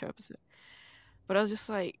the Yeah. Margaret Cho episode. But I was just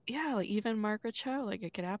like, yeah, like even Margaret Cho, like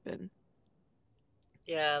it could happen.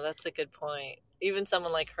 Yeah, that's a good point. Even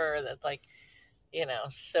someone like her that's like,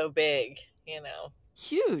 so big,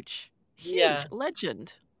 Huge, huge Yeah.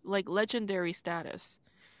 legend, like legendary status.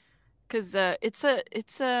 Because it's a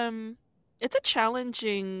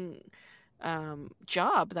challenging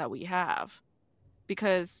job that we have,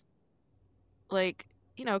 because like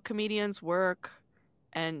comedians work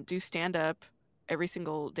and do stand up every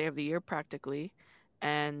single day of the year practically,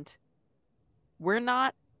 and we're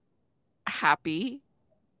not happy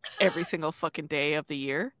every single fucking day of the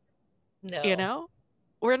year. you No. know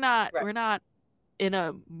we're not Right. we're not in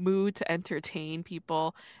a mood to entertain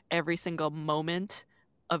people every single moment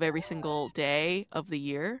of every single day of the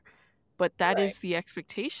year, but that Right. is the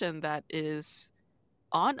expectation that is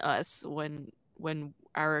on us when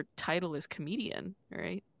our title is comedian,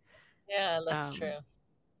 right? Yeah, that's um true.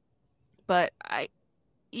 but I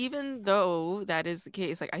even though that is the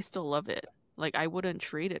case, like I still love it. Like I wouldn't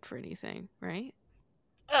trade it for anything, right?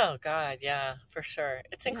 Oh God, yeah, for sure.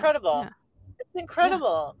 It's Yeah, incredible. yeah, It's yeah,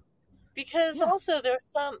 incredible. Because yeah, also there's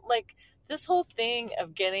some like this whole thing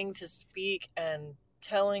of getting to speak and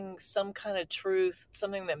telling some kind of truth,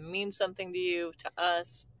 something that means something to you, to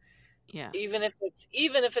us, yeah, even if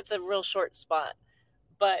it's a real short spot.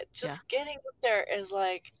 But yeah, just getting up there is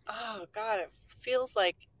like, oh God, it feels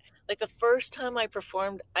like the first time I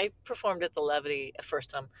performed at the Levity,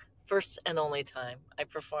 first and only time I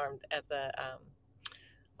performed at the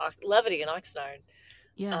Levity in Oxnard.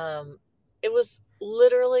 yeah, Um, it was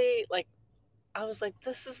literally like I was like,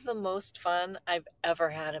 this is the most fun I've ever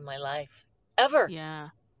had in my life, ever, yeah,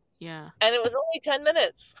 yeah, and it was only 10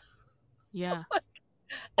 minutes, yeah.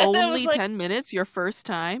 and I was Only like, 10 minutes your first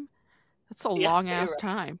time? That's a yeah, long you're ass right,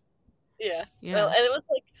 time. yeah. Well, Yeah. and it was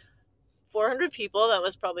like 400 people.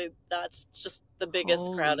 That's just the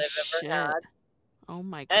biggest crowd Holy I've ever shit. had. Oh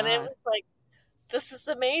my And it god. was like, this is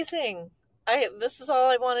amazing. This is all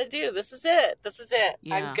I want to do. This is it. This is it.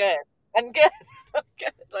 I'm Yeah. good. I'm good. I'm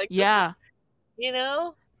good. Like this Yeah. is, you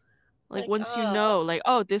know, Like like once you know, like,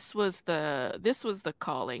 oh, this was the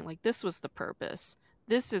calling, like this was the purpose.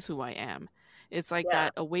 This is who I am. It's like yeah,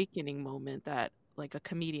 that awakening moment that like a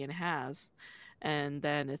comedian has, and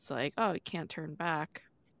then it's like, oh, it can't turn back.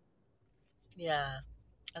 yeah.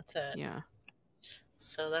 That's it. Yeah.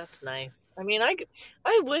 So that's nice. I mean, I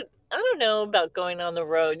don't know about going on the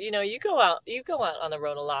road. You go out on the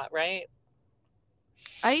road a lot, right?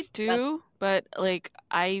 I That's do, but like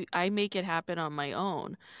I make it happen on my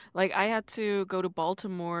own. Like I had to go to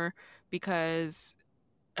Baltimore because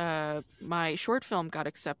my short film got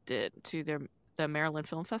accepted to the Maryland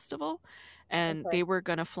Film Festival, and okay. they were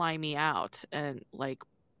gonna fly me out and like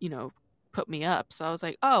you know put me up. So I was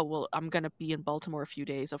like, oh well, I'm gonna be in Baltimore a few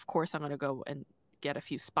days. Of course, I'm gonna go and get a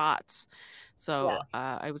few spots. So Yeah.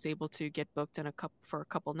 I was able to get booked in for a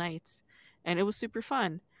couple nights, and it was super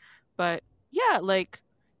fun. But yeah, like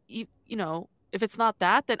if it's not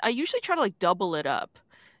that, then I usually try to like double it up.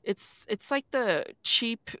 It's like the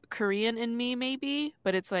cheap Korean in me maybe,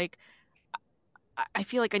 but it's like I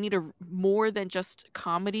feel like I need more than just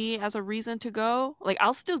comedy as a reason to go. Like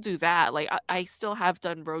I'll still do that. Like I still have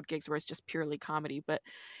done road gigs where it's just purely comedy. But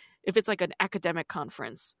if it's like an academic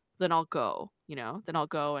conference, then I'll go. Then I'll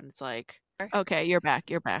go and it's like, okay, you're back.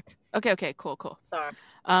 You're back. Okay, cool. Sorry.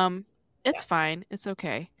 It's fine. It's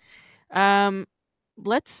okay.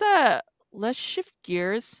 Let's shift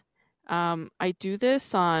gears. I do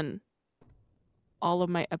this on all of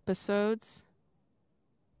my episodes.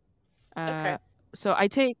 Okay. So I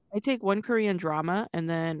take one Korean drama and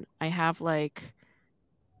then I have like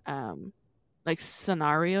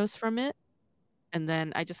scenarios from it, and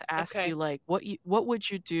then I just ask Okay. you like what would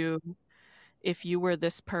you do if you were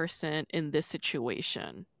this person in this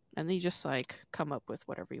situation, and then you just like come up with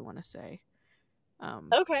whatever you want to say.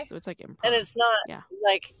 Okay. So it's like improv. And it's not Yeah.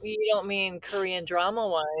 like, you don't mean Korean drama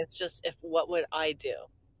wise, just what would I do?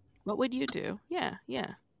 What would you do? Yeah.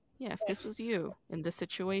 If this was you in this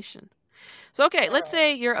situation. So, okay, let's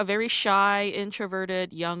say you're a very shy,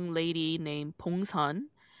 introverted young lady named Pong-sun,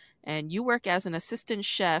 and you work as an assistant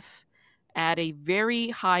chef at a very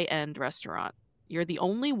high-end restaurant. You're the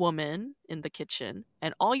only woman in the kitchen,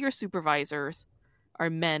 and all your supervisors are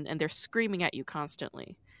men, and they're screaming at you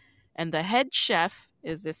constantly. And the head chef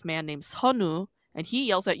is this man named Sonu, and he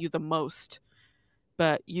yells at you the most,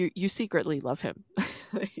 but you secretly love him.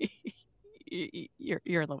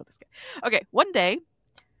 You're in love with this guy. Okay, one day,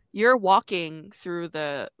 you're walking through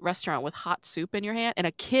the restaurant with hot soup in your hand, and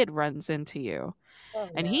a kid runs into you.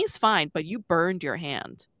 And he's fine, but you burned your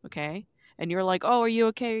hand, okay? And you're like, oh, are you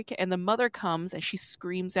okay? And the mother comes and she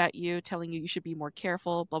screams at you, telling you should be more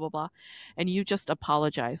careful, blah, blah, blah. And you just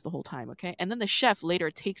apologize the whole time, okay? And then the chef later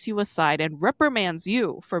takes you aside and reprimands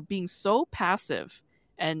you for being so passive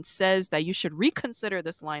and says that you should reconsider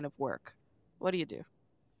this line of work. What do you do?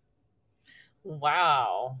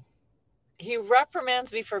 Wow. He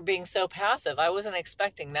reprimands me for being so passive. I wasn't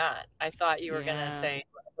expecting that. I thought you were going to say he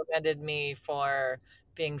reprimanded me for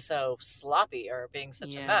being so sloppy or being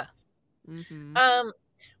such a mess. Mm-hmm.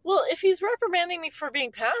 Well, if he's reprimanding me for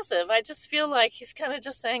being passive, I just feel like he's kind of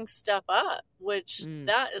just saying step up, which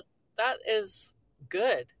that is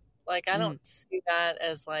good. Like, I don't see that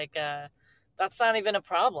as like that's not even a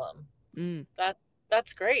problem.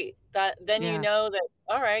 That's great. Then you know that,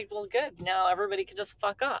 all right, well, good. Now everybody can just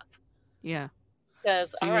fuck off. Yeah.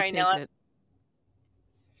 Because so all right, now it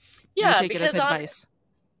as advice.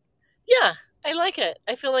 Yeah, I like it.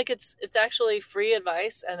 I feel like it's actually free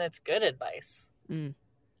advice and it's good advice. And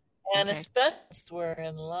especially if we're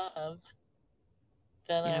in love,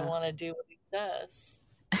 then I want to do what he says.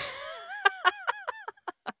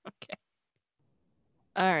 Okay.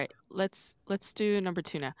 All right, let's do number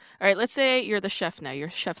 2 now. All right, let's say you're the chef now.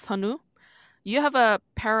 You're Chef Sonu. You have a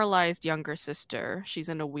paralyzed younger sister. She's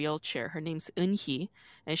in a wheelchair. Her name's Eun-hee,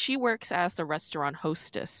 and she works as the restaurant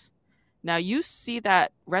hostess. Now, you see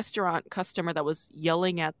that restaurant customer that was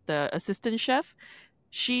yelling at the assistant chef.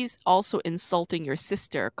 She's also insulting your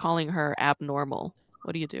sister, calling her abnormal.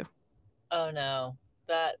 What do you do? Oh, no.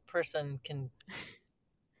 That person can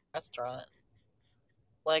restaurant.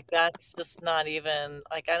 Like, that's just not even,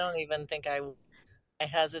 like, I don't even think I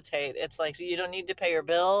hesitate. It's like, you don't need to pay your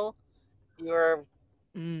bill. You're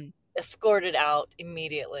escorted out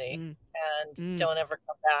immediately and don't ever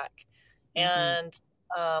come back. And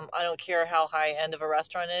I don't care how high end of a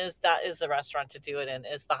restaurant is. That is the restaurant to do it in,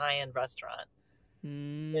 is the high end restaurant.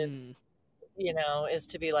 Is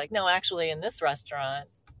to be like, no, actually in this restaurant,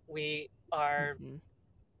 we are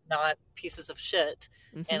not pieces of shit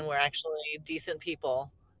and we're actually decent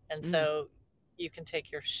people. And so you can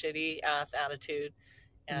take your shitty ass attitude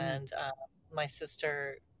and my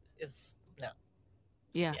sister is no.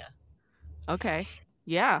 Yeah. Okay.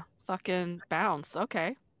 Yeah. Fucking bounce.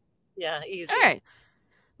 Okay. Yeah, easy. All right.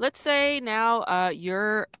 Let's say now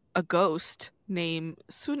you're a ghost named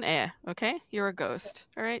Sun-e, okay? You're a ghost,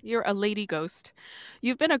 all right? You're a lady ghost.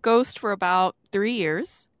 You've been a ghost for about 3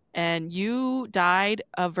 years, and you died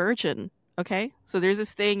a virgin, okay? So there's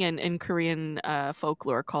this thing in Korean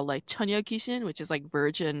folklore called like Cheonyo Kishin, which is like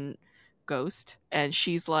virgin ghost, and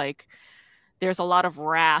she's like, there's a lot of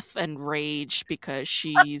wrath and rage because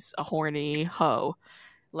she's a horny hoe.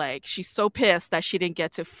 Like, she's so pissed that she didn't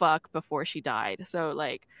get to fuck before she died. So,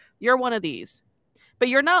 like, you're one of these. But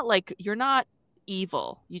you're not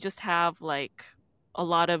evil. You just have, like, a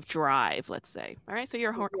lot of drive, let's say. All right? So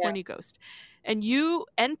you're a horny ghost. And you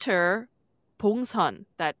enter Pong-sun,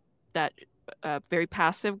 that very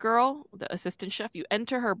passive girl, the assistant chef. You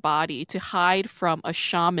enter her body to hide from a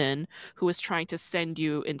shaman who is trying to send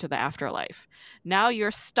you into the afterlife. Now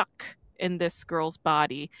you're stuck in this girl's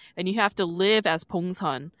body, and you have to live as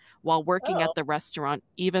Pongsun while working Oh, at the restaurant,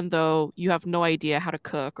 even though you have no idea how to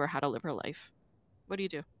cook or how to live her life. What do you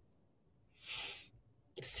do?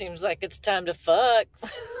 it seems like it's time to fuck.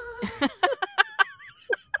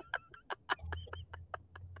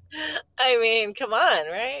 I mean, come on,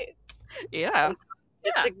 right? Yeah. It's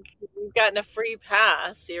Yeah. you've gotten a free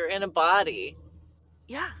pass. You're in a body.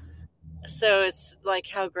 Yeah. So it's like,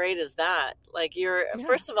 how great is that? Like, you're, Yeah.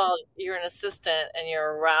 first of all, you're an assistant and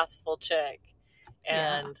you're a wrathful chick.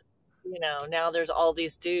 Yeah. And, you know, now there's all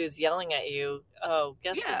these dudes yelling at you. Oh,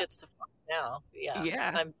 guess who Yeah. gets to fuck now? Yeah.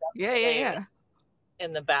 Yeah. I'm Yeah. definitely Yeah.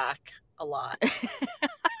 in the back a lot. Yeah.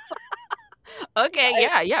 Okay.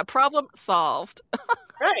 Yeah. Yeah. Problem solved.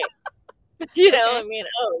 Right. You know, Okay. I mean,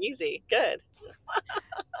 oh, easy. Good.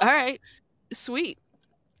 All right. Sweet.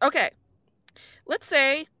 Okay. Let's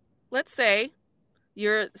say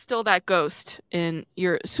you're still that ghost in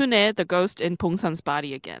you're Sune, the ghost in Pongsan's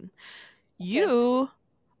body again. You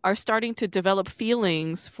are starting to develop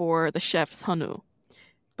feelings for the chef Sonu.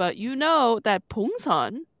 But you know that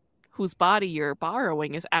Pongsan, whose body you're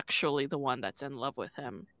borrowing, is actually the one that's in love with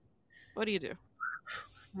him. What do you do?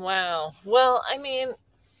 Wow. Well, I mean,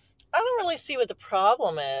 I don't really see what the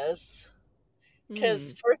problem is.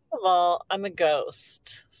 Because, first of all, I'm a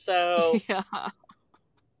ghost. So, Yeah.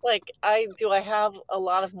 like, do I have a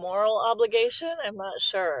lot of moral obligation? I'm not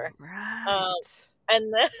sure. Right.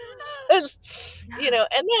 And then, you know,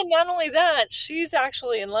 and then not only that, she's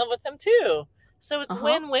actually in love with him too. So it's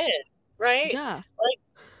win-win, right? Yeah. Like,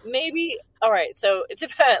 maybe, all right, so it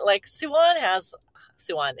depends. Like, Suwon,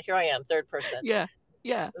 here I am, third person. Yeah.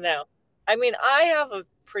 Yeah. No. I mean, I have a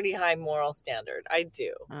pretty high moral standard. I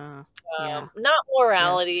do. Yeah. Not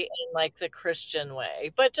morality in like the Christian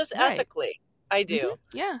way, but just Right. ethically. I do.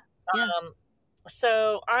 Yeah. Yeah.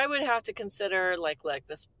 So I would have to consider like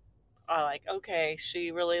this, like, okay,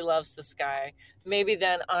 she really loves this guy. Maybe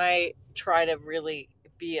then I try to really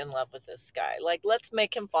be in love with this guy. Like, let's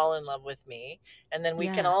make him fall in love with me, and then we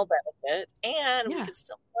can all benefit, and we can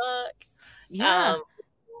still fuck. Yeah.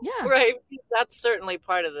 Yeah. Right. That's certainly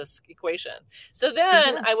part of this equation. So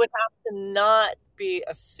then I would have to not be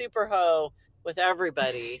a super hoe with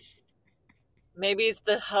everybody. Maybe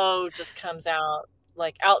the hoe just comes out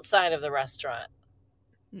like outside of the restaurant.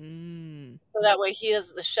 So that way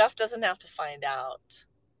the chef doesn't have to find out.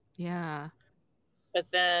 Yeah. But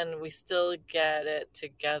then we still get it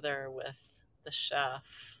together with the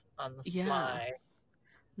chef on the sly.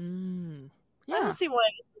 I don't see why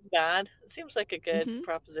this is bad. It seems like a good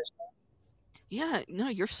proposition. Yeah, no,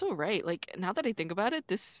 you're so right. Like, now that I think about it,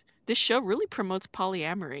 this show really promotes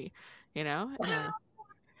polyamory, you know, in a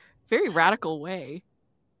very radical way.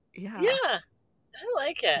 Yeah. Yeah, I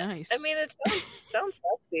like it. Nice. I mean, it sounds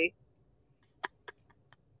sexy.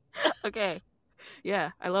 Okay.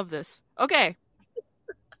 Yeah, I love this. Okay.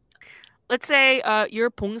 Let's say you're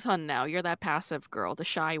Pongsun now. You're that passive girl, the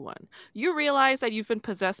shy one. You realize that you've been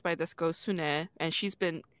possessed by this ghost Sune, and she's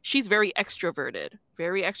very extroverted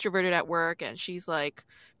at work, and she's like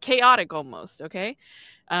chaotic almost, okay?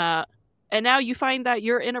 And now you find that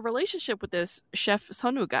you're in a relationship with this chef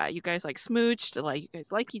Sonu guy. You guys like smooched, like you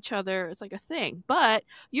guys like each other. It's like a thing. But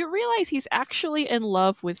you realize he's actually in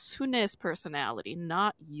love with Sune's personality,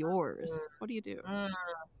 not yours. What do you do?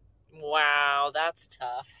 Wow, that's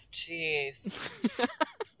tough. Jeez.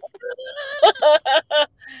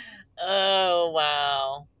 Oh,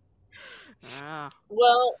 wow.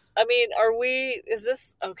 Well, I mean, is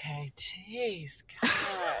this okay? Jeez, God.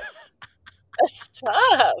 That's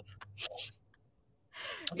tough.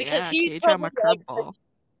 Because he probably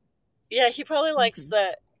likes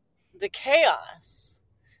the chaos.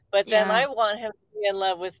 But then I want him to be in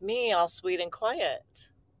love with me, all sweet and quiet.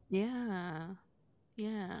 Yeah.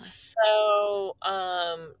 Yeah. So,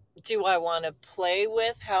 do I want to play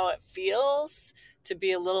with how it feels to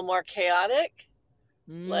be a little more chaotic?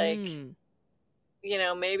 Like, you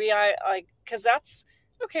know, maybe because that's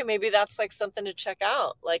okay. Maybe that's like something to check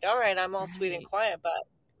out. Like, all right, I'm all sweet and quiet, but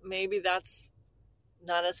maybe that's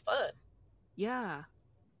not as fun. Yeah.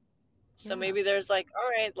 So maybe there's like, all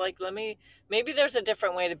right, like maybe there's a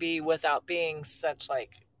different way to be without being such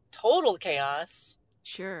like total chaos.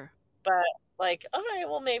 Sure. But like, all right,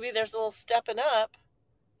 well, maybe there's a little stepping up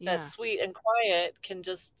that sweet and quiet can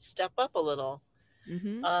just step up a little.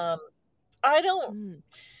 I don't,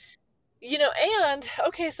 you know, and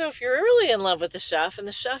okay, so if you're really in love with the chef and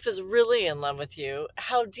the chef is really in love with you,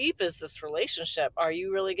 how deep is this relationship? Are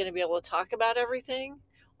you really going to be able to talk about everything?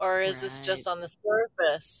 Or is this just on the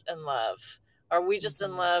surface in love? Are we just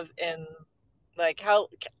in love in, like, how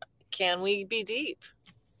can we be deep?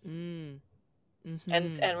 Mm-hmm.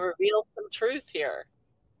 and reveal some truth here.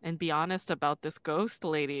 And be honest about this ghost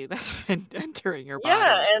lady that's been entering your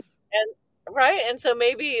Yeah, body. and right, and so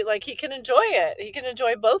maybe like he can enjoy it. He can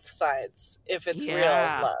enjoy both sides if it's real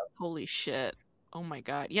Yeah. love. Holy shit. Oh my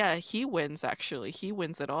god. Yeah, he wins actually. He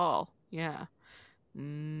wins it all. Yeah.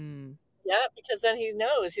 Mm. Yeah, because then he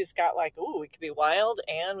knows he's got like, ooh, we could be wild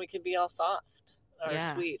and we could be all soft or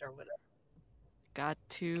Yeah. sweet or whatever.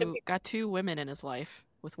 Could be Got two women in his life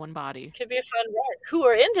with one body. could be a fun ride. Who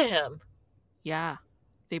are into him? Yeah.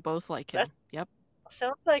 They both like him. That's Yep.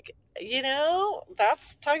 sounds like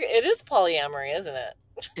that's talking. It is polyamory, isn't it?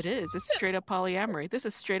 It is. It's straight up polyamory. This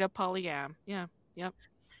is straight up polyam. Yeah. Yep.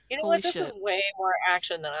 You know Holy what? This shit. is way more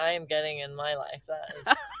action than I am getting in my life. That is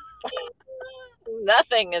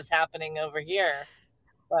nothing is happening over here,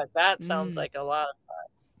 but that sounds like a lot.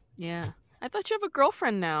 Yeah. I thought you have a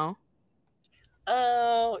girlfriend now.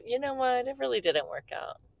 Oh, you know what? It really didn't work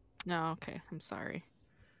out. No, okay. I'm sorry.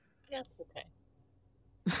 Yeah, it's okay.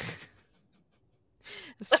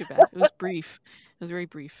 It's too bad. It was brief. It was very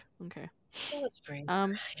brief. Okay. It was brief. All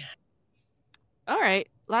right.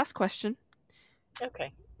 Last question.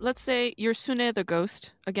 Okay. Let's say you're Sune the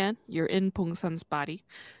ghost again. You're in Pongsan's body.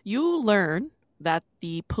 You learn that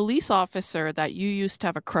the police officer that you used to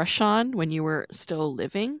have a crush on when you were still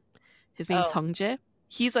living, his name's Sungjae.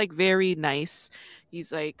 He's like very nice.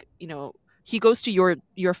 He's like, he goes to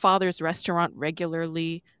your father's restaurant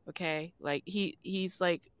regularly. Okay, like he's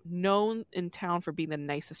like known in town for being the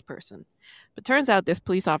nicest person. But turns out this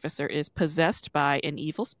police officer is possessed by an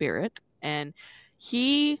evil spirit, and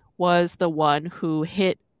he was the one who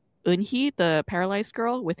hit Eunhee, the paralyzed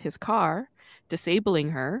girl, with his car, disabling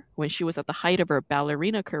her when she was at the height of her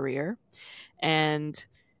ballerina career. And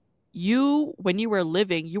you, when you were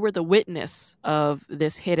living, you were the witness of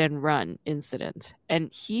this hit and run incident.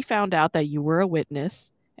 And he found out that you were a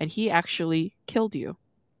witness, and he actually killed you.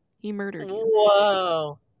 He murdered you.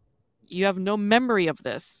 Whoa. You have no memory of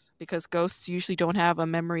this because ghosts usually don't have a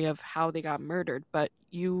memory of how they got murdered, but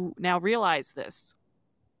you now realize this.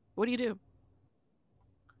 What do you do?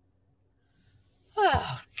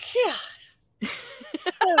 Oh, God.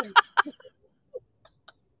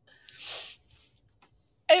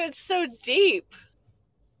 It's so deep.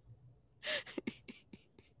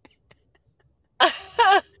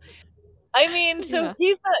 I mean, so yeah.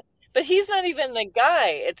 He's not even the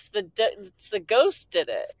guy. It's the ghost did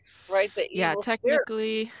it, right? The evil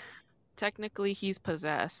technically he's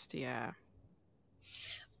possessed. Yeah.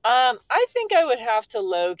 I think I would have to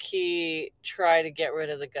low key try to get rid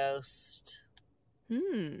of the ghost.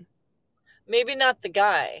 Maybe not the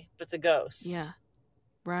guy, but the ghost. Yeah.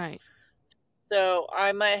 Right. So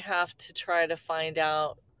I might have to try to find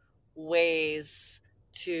out ways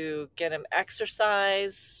to get him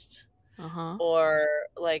exorcised. Or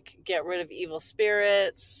like get rid of evil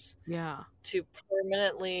spirits. Yeah. To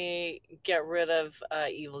permanently get rid of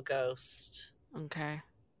evil ghost. Okay.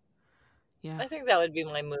 Yeah. I think that would be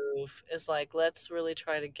my move. Is like, let's really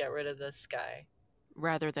try to get rid of this guy.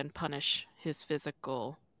 Rather than punish his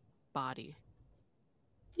physical body.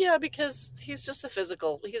 Yeah, because he's just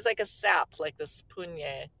he's like a sap, like this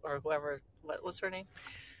Punye or whoever. What was her name?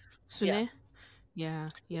 Sune? Yeah.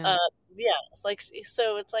 It's like,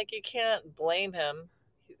 so it's like you can't blame him.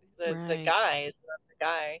 The guy is not the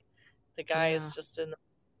guy. The guy is just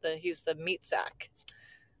he's the meat sack.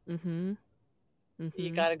 Mm-hmm.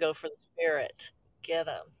 You got to go for the spirit. Get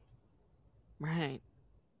him. Right.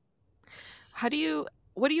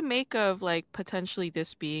 What do you make of like potentially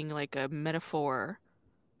this being like a metaphor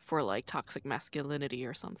for like toxic masculinity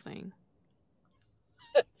or something?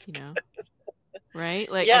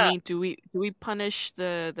 Right? Like, yeah. I mean, do we punish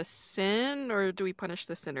the sin, or do we punish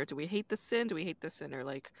the sinner? Do we hate the sin? Do we hate the sinner?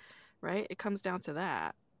 Like, right? It comes down to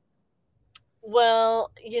that.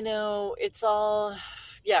 Well, it's all,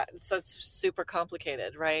 so it's super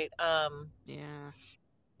complicated, right? Yeah.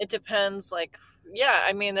 It depends, like,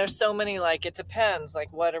 I mean, there's so many, like, it depends,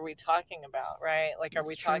 like, what are we talking about, right? Like, are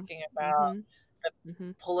we talking about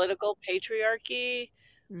the political patriarchy?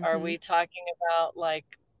 Are we talking about,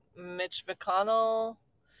 like, Mitch McConnell?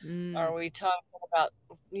 Are we talking about,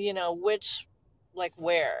 which, like,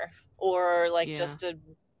 where? Or, like, just a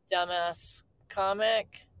dumbass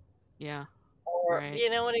comic? Yeah. Or, you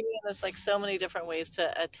know what I mean? There's, like, so many different ways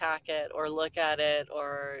to attack it or look at it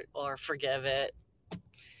or forgive it.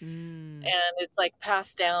 And it's, like,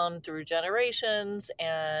 passed down through generations,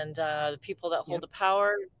 and the people that hold the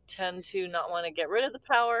power tend to not want to get rid of the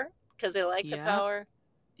power because they like the power.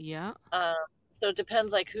 Yeah. So it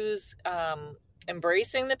depends, like, who's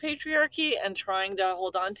embracing the patriarchy and trying to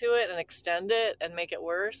hold on to it and extend it and make it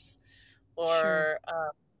worse. Or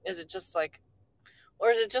is it just, like, Or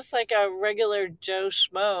is it just like a regular Joe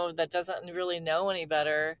Schmo that doesn't really know any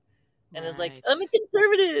better and is like, I'm a Right.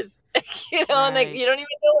 conservative? And like, you don't Right.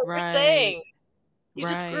 even know what you're Right. saying. You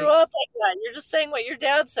just grew Right. up like that. You're just saying what your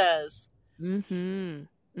dad says. Mm-hmm.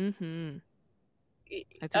 Mm-hmm.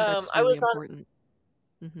 I think that's I really was on, important.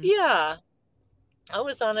 Mm-hmm. yeah, I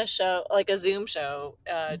was on a show, like a Zoom show,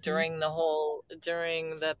 Mm-hmm. during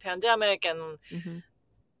the pandemic, and Mm-hmm.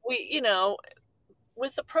 we,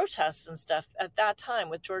 with the protests and stuff at that time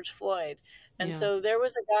with George Floyd. And Yeah. so there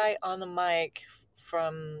was a guy on the mic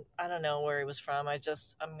from, I don't know where he was from. I'm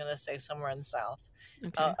going to say somewhere in the South,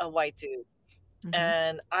 Okay. a white dude. Mm-hmm.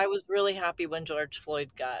 And I was really happy when George Floyd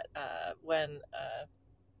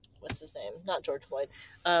what's his name? Not George Floyd.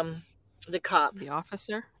 The cop The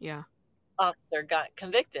officer? Yeah. officer got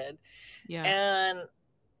convicted. Yeah.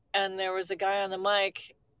 And there was a guy on the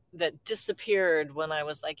mic that disappeared when I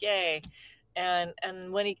was like, yay. And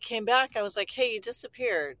when he came back, I was like, hey, he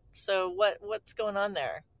disappeared. So what's going on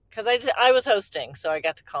there? Because I was hosting, so I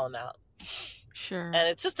got to call him out. Sure. And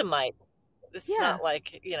it's just a mic. It's Yeah. not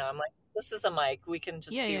like, I'm like, this is a mic. We can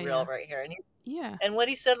just be real right here. And what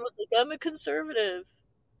he said was like, I'm a conservative.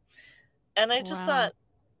 And I just thought,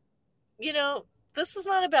 this is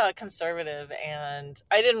not about conservative. And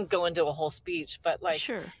I didn't go into a whole speech, but like,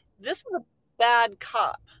 Sure. this is a bad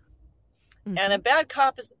cop. Mm-hmm. And a bad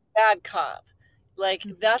cop is a bad cop. Like,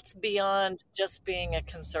 that's beyond just being a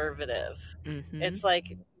conservative. Mm-hmm. It's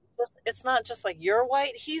like, it's not just like, you're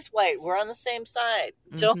white, he's white, we're on the same side.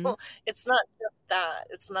 Mm-hmm. It's not just that.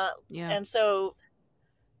 It's not. Yeah. And so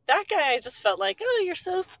that guy, I just felt like, oh, you're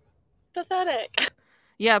so pathetic.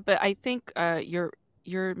 Yeah, but I think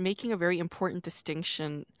you're making a very important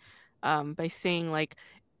distinction by saying like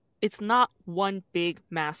it's not one big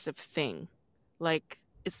massive thing. Like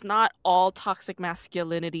it's not all toxic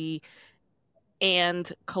masculinity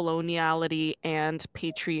and coloniality and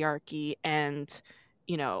patriarchy and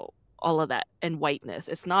all of that and whiteness.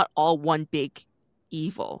 It's not all one big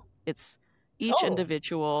evil. It's each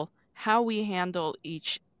individual, how we handle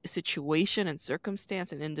each situation and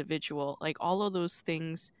circumstance and individual, like all of those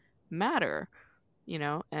things matter,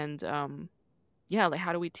 and like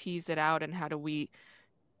how do we tease it out and how do we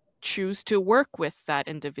choose to work with that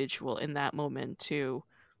individual in that moment to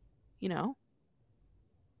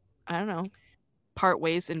I don't know, part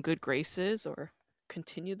ways in good graces or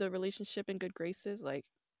continue the relationship in good graces. Like,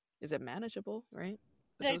 is it manageable, right?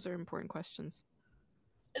 But those are important questions.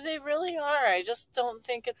 They really are. I just don't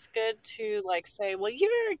think it's good to like say, well,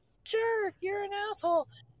 you're a jerk, you're an asshole.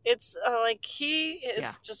 It's like he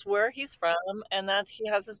is just where he's from and that he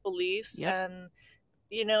has his beliefs and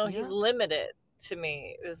he's limited to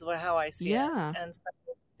me is how I see it. And so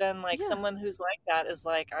then like someone who's like that is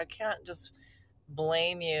like, I can't just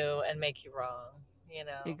blame you and make you wrong,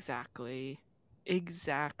 Exactly.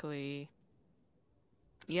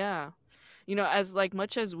 Yeah. As like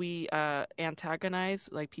much as we antagonize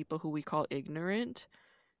like people who we call ignorant,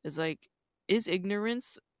 is like, is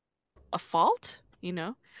ignorance a fault?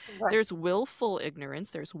 Right. There's willful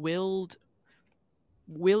ignorance, there's willing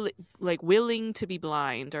to be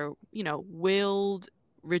blind, or willed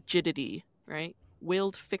rigidity, right?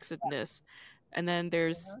 Willed fixedness. And then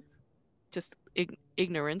there's just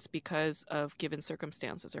ignorance because of given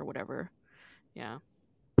circumstances or whatever. Yeah.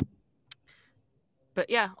 But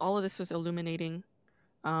yeah, all of this was illuminating.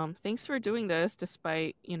 Thanks for doing this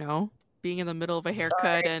despite, being in the middle of a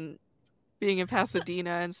haircut and being in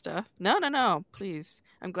Pasadena and stuff. No, please.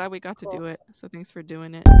 I'm glad we got to do it. So thanks for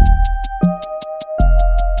doing it.